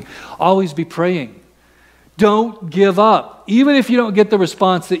knocking, always be praying. Don't give up, even if you don't get the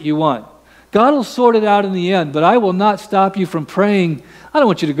response that you want. God will sort it out in the end, but I will not stop you from praying. I don't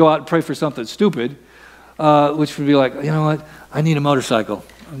want you to go out and pray for something stupid, which would be like, you know what, I need a motorcycle.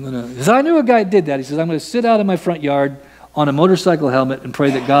 Because I knew a guy that did that. He says, I'm going to sit out in my front yard on a motorcycle helmet and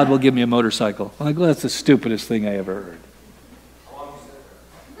pray that God will give me a motorcycle. I'm like, well, that's the stupidest thing I ever heard.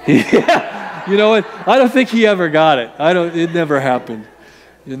 Yeah, you know what? I don't think he ever got it. It never happened.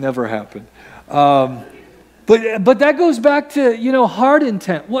 It never happened. But that goes back to, heart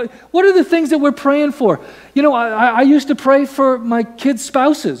intent. What are the things that we're praying for? I used to pray for my kids'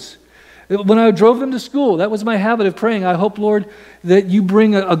 spouses. When I drove them to school, that was my habit of praying. I hope, Lord, that you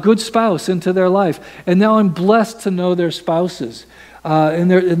bring a good spouse into their life. And now I'm blessed to know their spouses. And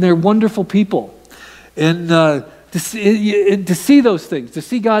they're wonderful people. And to see those things, to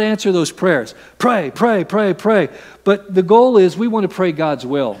see God answer those prayers. Pray, pray, pray, pray. But the goal is we want to pray God's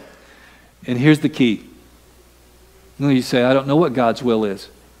will. And here's the key. You say, I don't know what God's will is.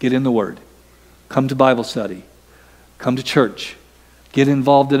 Get in the Word. Come to Bible study. Come to church. Get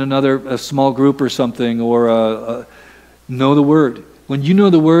involved in a small group or something, or know the Word. When you know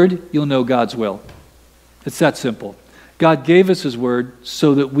the Word, you'll know God's will. It's that simple. God gave us His Word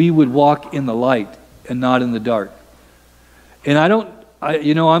so that we would walk in the light and not in the dark. And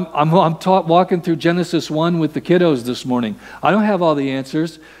I'm taught walking through Genesis 1 with the kiddos this morning. I don't have all the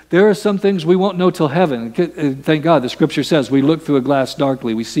answers. There are some things we won't know till heaven. Thank God, the Scripture says we look through a glass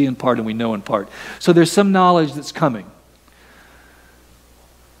darkly. We see in part and we know in part. So there's some knowledge that's coming.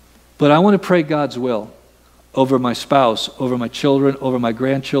 But I want to pray God's will over my spouse, over my children, over my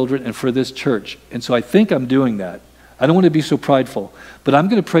grandchildren, and for this church. And so I think I'm doing that. I don't want to be so prideful. But I'm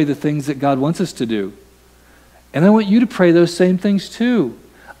going to pray the things that God wants us to do. And I want you to pray those same things too.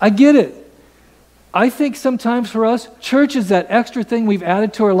 I get it. I think sometimes for us, church is that extra thing we've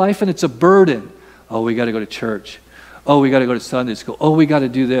added to our life, and it's a burden. Oh, we got to go to church. Oh, we got to go to Sunday school. Oh, we got to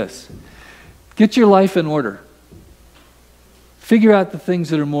do this. Get your life in order. Figure out the things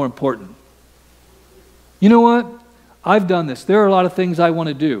that are more important. You know what? I've done this. There are a lot of things I want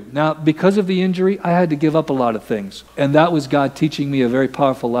to do. Now, because of the injury, I had to give up a lot of things. And that was God teaching me a very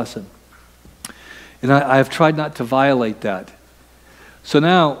powerful lesson. And I have tried not to violate that. So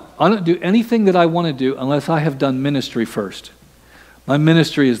now, I don't do anything that I want to do unless I have done ministry first. My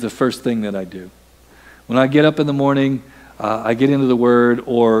ministry is the first thing that I do. When I get up in the morning, I get into the Word,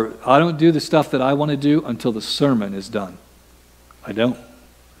 or I don't do the stuff that I want to do until the sermon is done. I don't.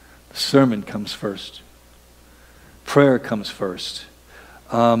 The sermon comes first. Prayer comes first.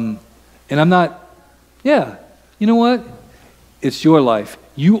 And I'm not, you know what? It's your life.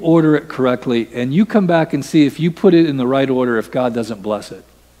 You order it correctly, and you come back and see if you put it in the right order, if God doesn't bless it.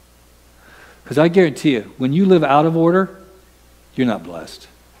 Because I guarantee you, when you live out of order, you're not blessed.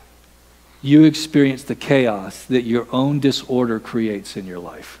 You experience the chaos that your own disorder creates in your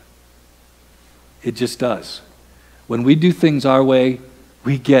life. It just does. When we do things our way,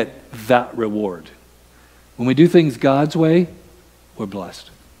 we get that reward. When we do things God's way, we're blessed.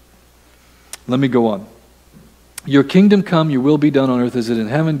 Let me go on. Your kingdom come, your will be done on earth as it is in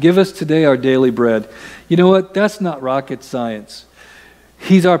heaven. Give us today our daily bread. You know what? That's not rocket science.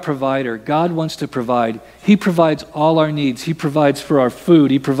 He's our provider. God wants to provide. He provides all our needs. He provides for our food.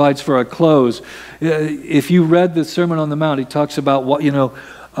 He provides for our clothes. If you read the Sermon on the Mount, he talks about what,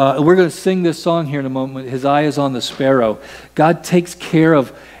 we're going to sing this song here in a moment. His eye is on the sparrow. God takes care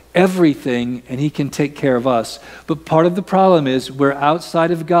of everything, and he can take care of us. But part of the problem is we're outside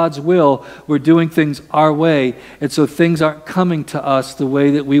of God's will. We're doing things our way, and so things aren't coming to us the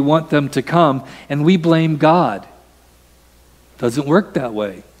way that we want them to come, and we blame God. Doesn't work that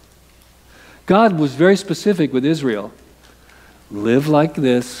way. God was very specific with Israel. Live like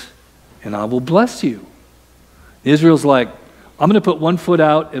this, and I will bless you. Israel's like, I'm going to put one foot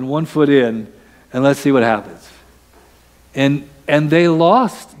out and one foot in, and let's see what happens. And they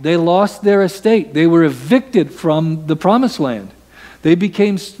lost their estate. They were evicted from the promised land. They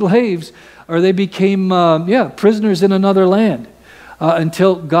became slaves, or they became prisoners in another land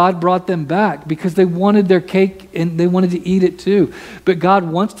until God brought them back, because they wanted their cake and they wanted to eat it too. But God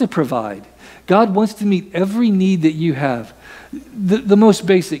wants to provide. God wants to meet every need that you have. The most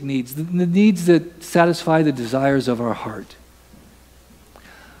basic needs, the needs that satisfy the desires of our heart.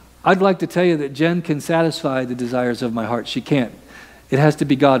 I'd like to tell you that Jen can satisfy the desires of my heart. She can't. It has to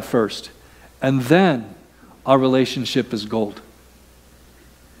be God first. And then our relationship is gold.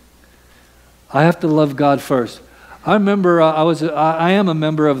 I have to love God first. I remember I am a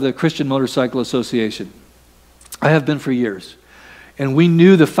member of the Christian Motorcycle Association. I have been for years. And we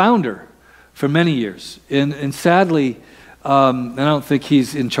knew the founder for many years. And sadly, and I don't think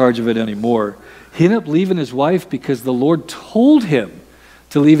he's in charge of it anymore, he ended up leaving his wife because the Lord told him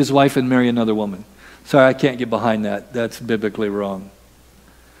to leave his wife and marry another woman. Sorry, I can't get behind that. That's biblically wrong.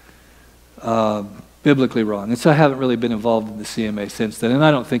 Biblically wrong. And so I haven't really been involved in the CMA since then. And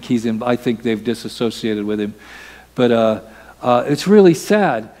I don't think he's in, I think they've disassociated with him. But it's really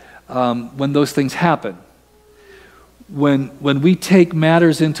sad when those things happen. When we take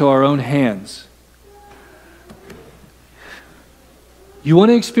matters into our own hands. You want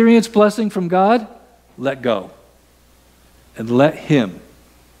to experience blessing from God? Let go. And let Him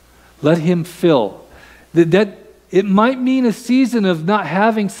fill. That it might mean a season of not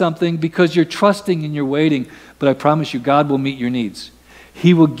having something because you're trusting and you're waiting, but I promise you, God will meet your needs.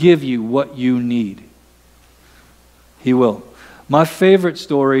 He will give you what you need. He will. My favorite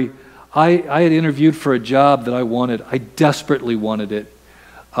story, I had interviewed for a job that I wanted. I desperately wanted it.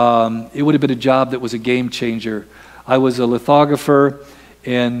 It would have been a job that was a game changer. I was a lithographer,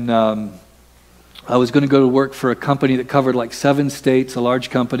 and I was going to go to work for a company that covered like 7 states, a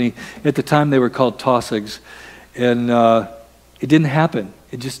large company. At the time, they were called Tausigs. And it didn't happen.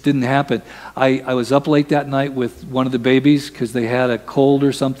 It just didn't happen. I was up late that night with one of the babies because they had a cold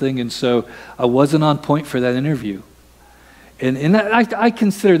or something, and so I wasn't on point for that interview. And I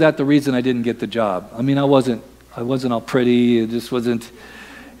consider that the reason I didn't get the job. I mean, I wasn't all pretty. If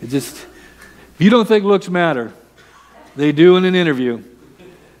you don't think looks matter, they do in an interview.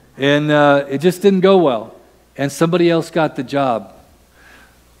 And it just didn't go well. And somebody else got the job.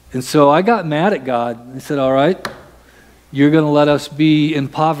 And so I got mad at God. I said, all right, you're going to let us be in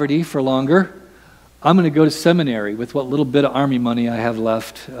poverty for longer. I'm going to go to seminary with what little bit of army money I have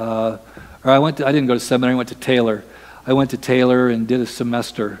left. I didn't go to seminary, I went to Taylor. I went to Taylor and did a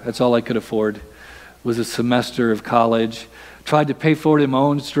semester. That's all I could afford, was a semester of college. Tried to pay for it in my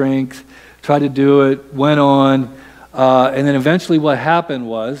own strength, tried to do it, went on. And then eventually what happened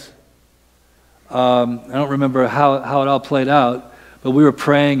was, I don't remember how it all played out, but we were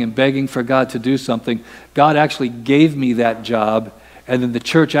praying and begging for God to do something. God actually gave me that job, and then the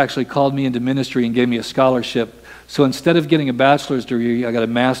church actually called me into ministry and gave me a scholarship. So instead of getting a bachelor's degree, I got a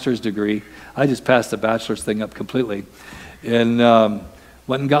master's degree. I just passed the bachelor's thing up completely. And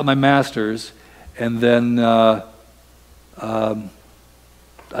went and got my master's, and then I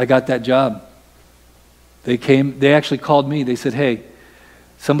got that job. They actually called me. They said, hey,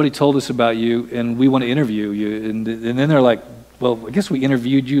 somebody told us about you, and we want to interview you. And then they're like, well, I guess we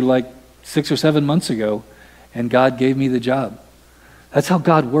interviewed you like 6 or 7 months ago, and God gave me the job. That's how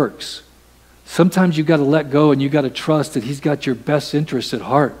God works. Sometimes you got to let go and you got to trust that He's got your best interests at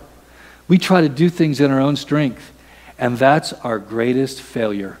heart. We try to do things in our own strength, and that's our greatest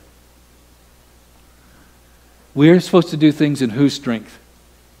failure. We're supposed to do things in whose strength?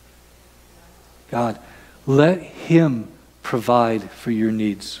 God. Let Him provide for your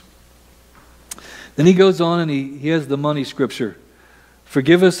needs. Then he goes on and he has the money scripture.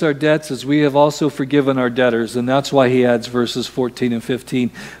 Forgive us our debts as we have also forgiven our debtors. And that's why he adds verses 14 and 15.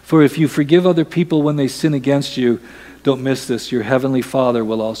 For if you forgive other people when they sin against you, don't miss this, your heavenly Father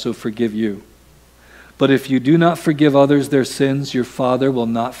will also forgive you. But if you do not forgive others their sins, your Father will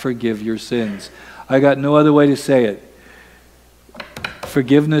not forgive your sins. I got no other way to say it.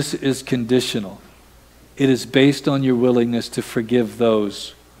 Forgiveness is conditional. It is based on your willingness to forgive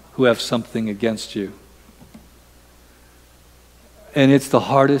those who have something against you. And it's the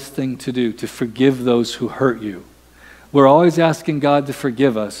hardest thing to do, to forgive those who hurt you. We're always asking God to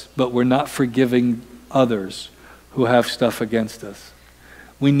forgive us, but we're not forgiving others who have stuff against us.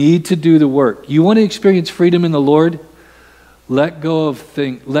 We need to do the work. You want to experience freedom in the Lord? Let go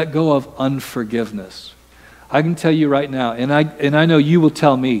of unforgiveness. I can tell you right now, and I know you will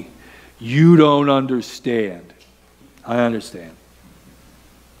tell me, you don't understand. I understand.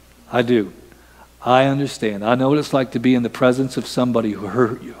 I do. I understand. I know what it's like to be in the presence of somebody who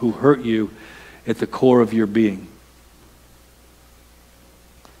hurt you at the core of your being.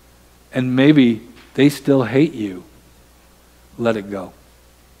 And maybe they still hate you. Let it go.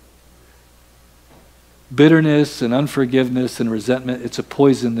 Bitterness and unforgiveness and resentment, it's a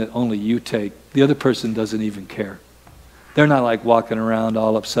poison that only you take. The other person doesn't even care. They're not like walking around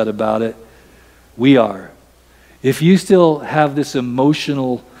all upset about it. We are. If you still have this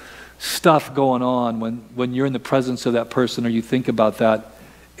emotional stuff going on when you're in the presence of that person or you think about that,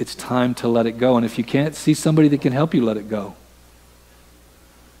 it's time to let it go. And if you can't, see somebody that can help you let it go.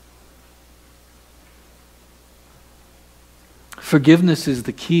 Forgiveness is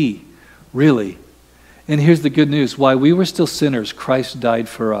the key, really. And here's the good news. While we were still sinners, Christ died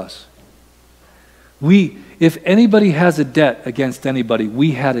for us. If anybody has a debt against anybody,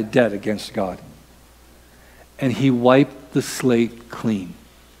 we had a debt against God. And He wiped the slate clean.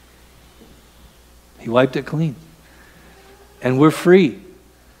 He wiped it clean. And we're free.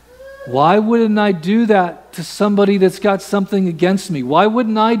 Why wouldn't I do that to somebody that's got something against me? Why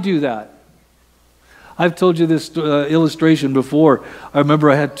wouldn't I do that? I've told you this illustration before. I remember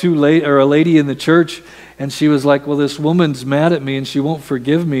I had a lady in the church, and she was like, well, this woman's mad at me and she won't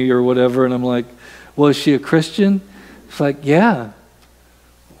forgive me or whatever. And I'm like, well, is she a Christian? It's like, yeah.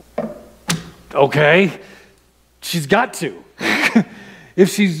 Okay. She's got to. If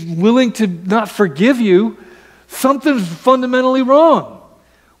she's willing to not forgive you, something's fundamentally wrong.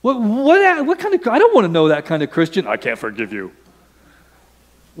 What kind of, I don't want to know that kind of Christian. I can't forgive you.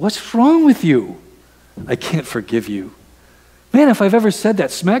 What's wrong with you? I can't forgive you. Man, if I've ever said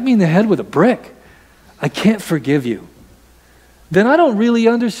that, smack me in the head with a brick. I can't forgive you. Then I don't really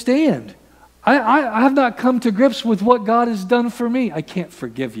understand. I have not come to grips with what God has done for me. I can't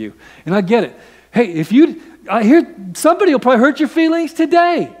forgive you. And I get it. Hey, I hear somebody will probably hurt your feelings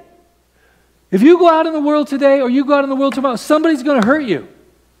today. If you go out in the world today or you go out in the world tomorrow, somebody's going to hurt you.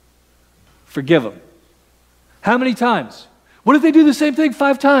 Forgive them. How many times? What if they do the same thing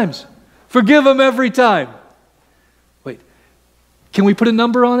 5 times? Forgive them every time. Wait, can we put a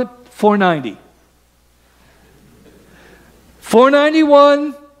number on it? 490.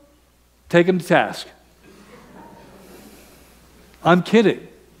 491, take them to task. I'm kidding.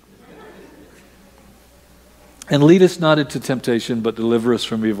 And lead us not into temptation, but deliver us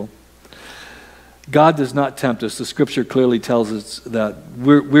from evil. God does not tempt us. The scripture clearly tells us that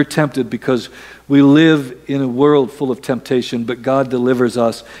we're tempted because we live in a world full of temptation, but God delivers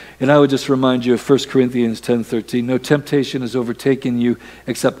us. And I would just remind you of 1 Corinthians 10:13. No temptation has overtaken you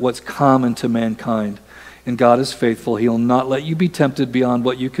except what's common to mankind. And God is faithful. He will not let you be tempted beyond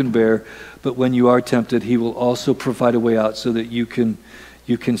what you can bear, but when you are tempted, He will also provide a way out so that you can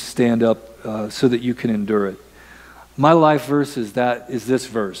stand up, so that you can endure it. My life verse is this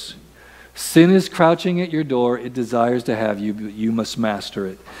verse. Sin is crouching at your door. It desires to have you, but you must master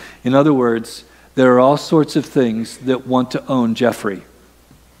it. In other words, there are all sorts of things that want to own Jeffrey.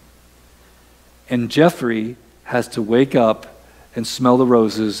 And Jeffrey has to wake up and smell the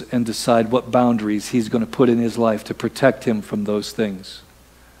roses and decide what boundaries he's going to put in his life to protect him from those things.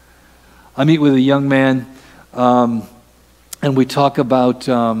 I meet with a young man, and we talk about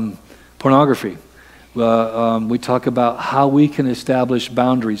pornography. We talk about how we can establish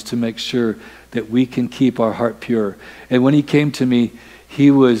boundaries to make sure that we can keep our heart pure. And when he came to me,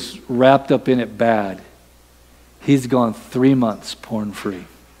 he was wrapped up in it bad. He's gone 3 months porn-free.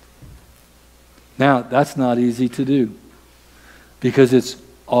 Now, that's not easy to do because it's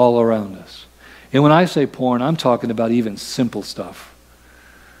all around us. And when I say porn, I'm talking about even simple stuff.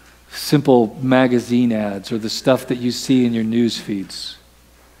 Simple magazine ads or the stuff that you see in your news feeds.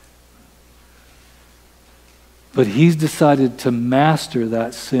 But he's decided to master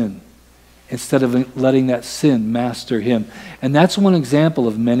that sin instead of letting that sin master him. And that's one example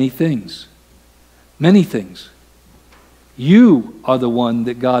of many things. Many things. You are the one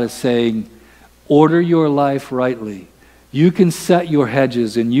that God is saying, order your life rightly. You can set your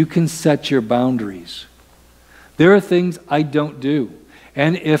hedges and you can set your boundaries. There are things I don't do.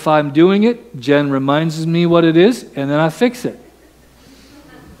 And if I'm doing it, Jen reminds me what it is, and then I fix it.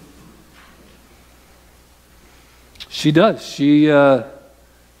 She does. She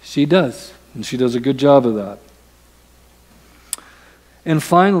does. And she does a good job of that. And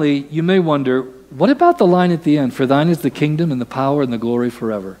finally, you may wonder, what about the line at the end? For thine is the kingdom and the power and the glory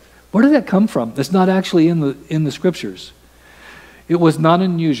forever. Where did that come from? That's not actually in the scriptures. It was not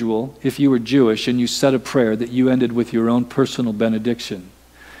unusual if you were Jewish and you said a prayer that you ended with your own personal benediction.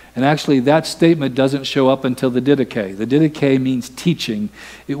 And actually that statement doesn't show up until the Didache. The Didache means teaching.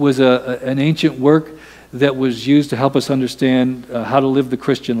 It was an ancient work that was used to help us understand how to live the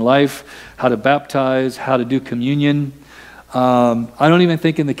Christian life, how to baptize, how to do communion. I don't even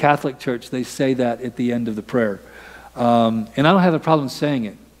think in the Catholic Church they say that at the end of the prayer. And I don't have a problem saying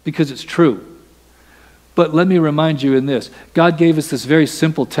it because it's true. But let me remind you in this. God gave us this very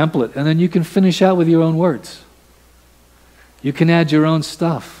simple template, and then you can finish out with your own words. You can add your own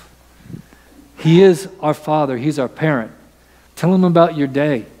stuff. He is our Father. He's our parent. Tell him about your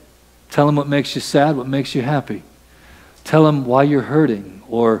day. Tell him what makes you sad, what makes you happy. Tell him why you're hurting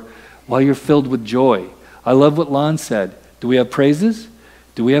or why you're filled with joy. I love what Lon said. Do we have praises?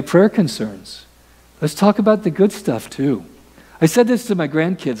 Do we have prayer concerns? Let's talk about the good stuff too. I said this to my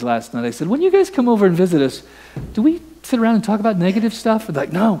grandkids last night. I said, when you guys come over and visit us, do we sit around and talk about negative stuff? They're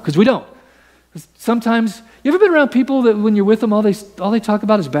like, no, because we don't. Sometimes, you ever been around people that when you're with them, all they talk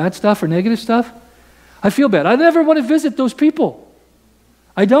about is bad stuff or negative stuff? I feel bad. I never want to visit those people.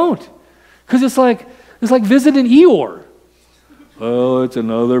 I don't. Because it's like visiting Eeyore. Oh, it's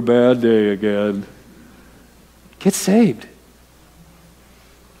another bad day again. Get saved.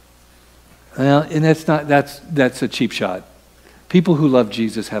 Well, and that's a cheap shot. People who love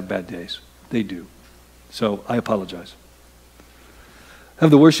Jesus have bad days. They do. So I apologize. Have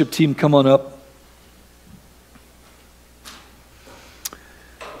the worship team come on up.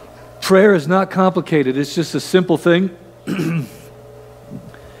 Prayer is not complicated. It's just a simple thing.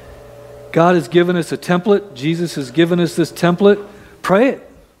 God has given us a template. Jesus has given us this template. Pray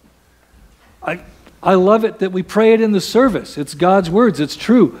it. I love it that we pray it in the service. It's God's words. It's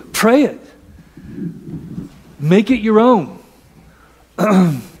true. Pray it. Make it your own.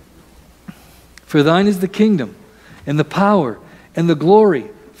 For thine is the kingdom and the power and the glory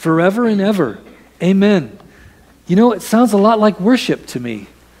forever and ever. Amen. You know, it sounds a lot like worship to me.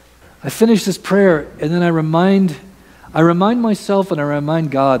 I finish this prayer and then I remind myself and I remind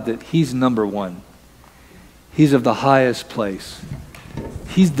God that He's number one. He's of the highest place.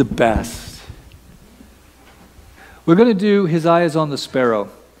 He's the best. We're going to do His Eye is on the Sparrow.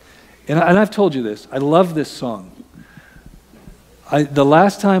 And I've told you this. I love this song. The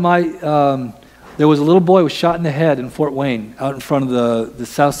last time there was a little boy who was shot in the head in Fort Wayne out in front of the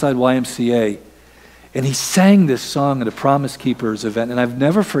Southside YMCA. And he sang this song at a Promise Keepers event, and I've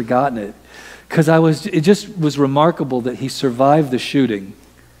never forgotten it because it just was remarkable that he survived the shooting,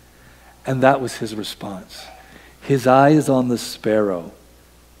 and that was his response. His eye is on the sparrow,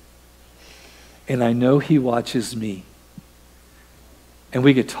 and I know He watches me. And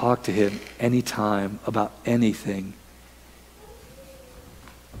we could talk to Him anytime about anything.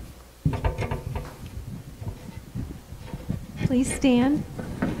 Please stand.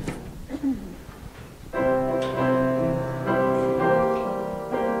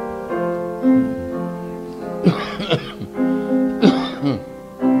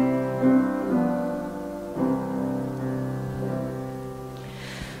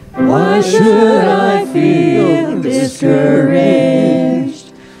 Why should I feel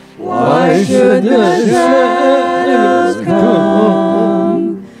discouraged? Why should the shadows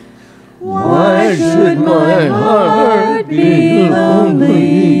come? Why should my heart be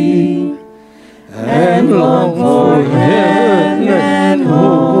lonely and long for heaven and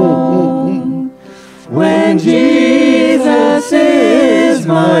home? When Jesus is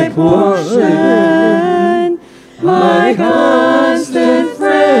my portion, my constant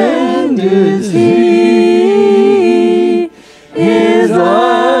friend is He. His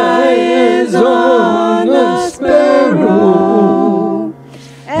eye is on the sparrow.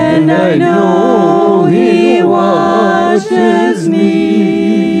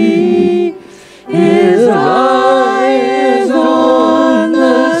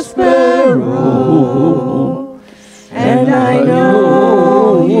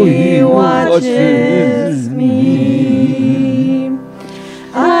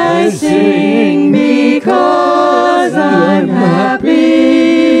 I sing because I'm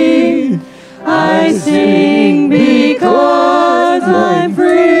happy. I sing because I'm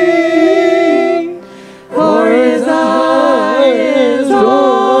free. For his eye is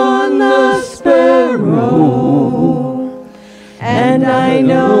on the sparrow, and I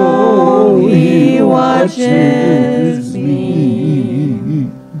know he watches me.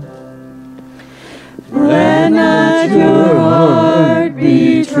 Let not your heart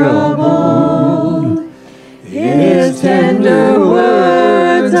be troubled. His tender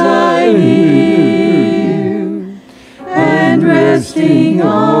words I hear, and resting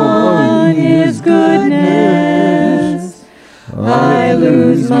on his goodness, I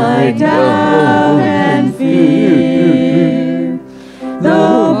lose my doubt and fear.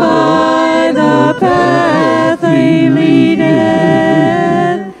 Though by the path he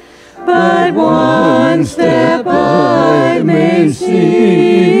leadeth, but one step I may see.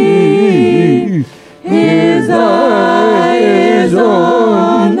 His eye is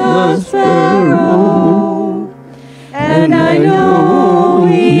on the sparrow, and I know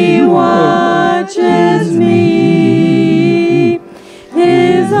he watches me.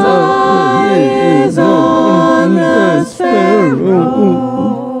 His eye is on the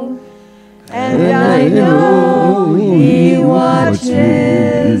sparrow, and I know he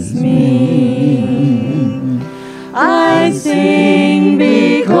watches me. I sing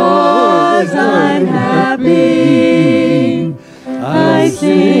because I'm happy. I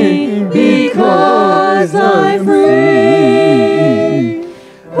sing because I'm free.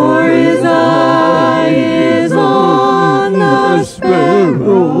 For his eye is on the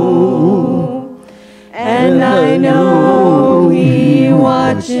sparrow, and I know he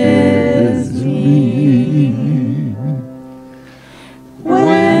watches me.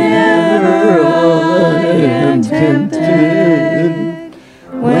 Whenever I am tempted,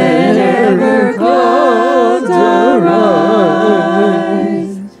 whenever clouds arise,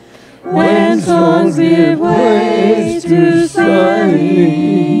 when songs give place to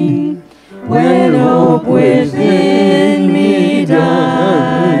sighing, when hope within me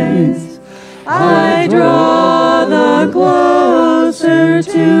dies, I draw the closer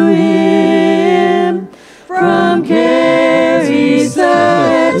to him. From care he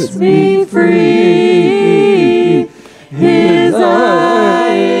sets me free. His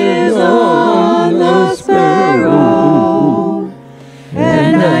eye is on the sparrow,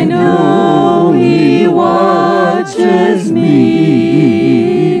 and I know he watches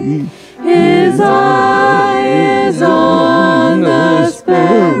me. His eye is on the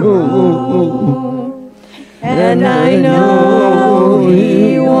sparrow, and I know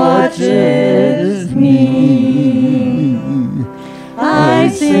he watches me. I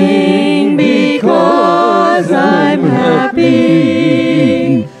sing because I'm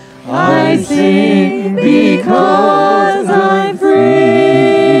happy. I sing because I'm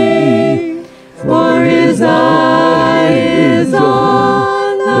free. For his eye is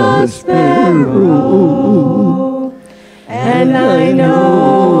on the sparrow, and I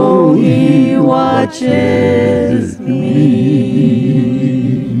know he watches me.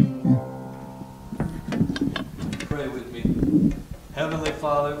 Pray with me. Heavenly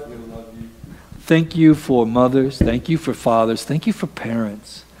Father, we love you. Thank you for mothers. Thank you for fathers. Thank you for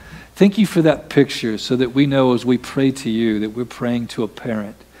parents. Thank you for that picture so that we know as we pray to you that we're praying to a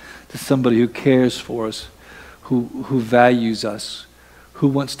parent, to somebody who cares for us, who values us, who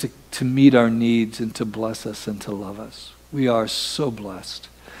wants to meet our needs and to bless us and to love us. We are so blessed.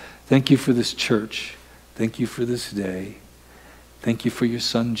 Thank you for this church. Thank you for this day. Thank you for your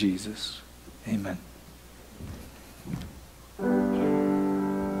son, Jesus. Amen.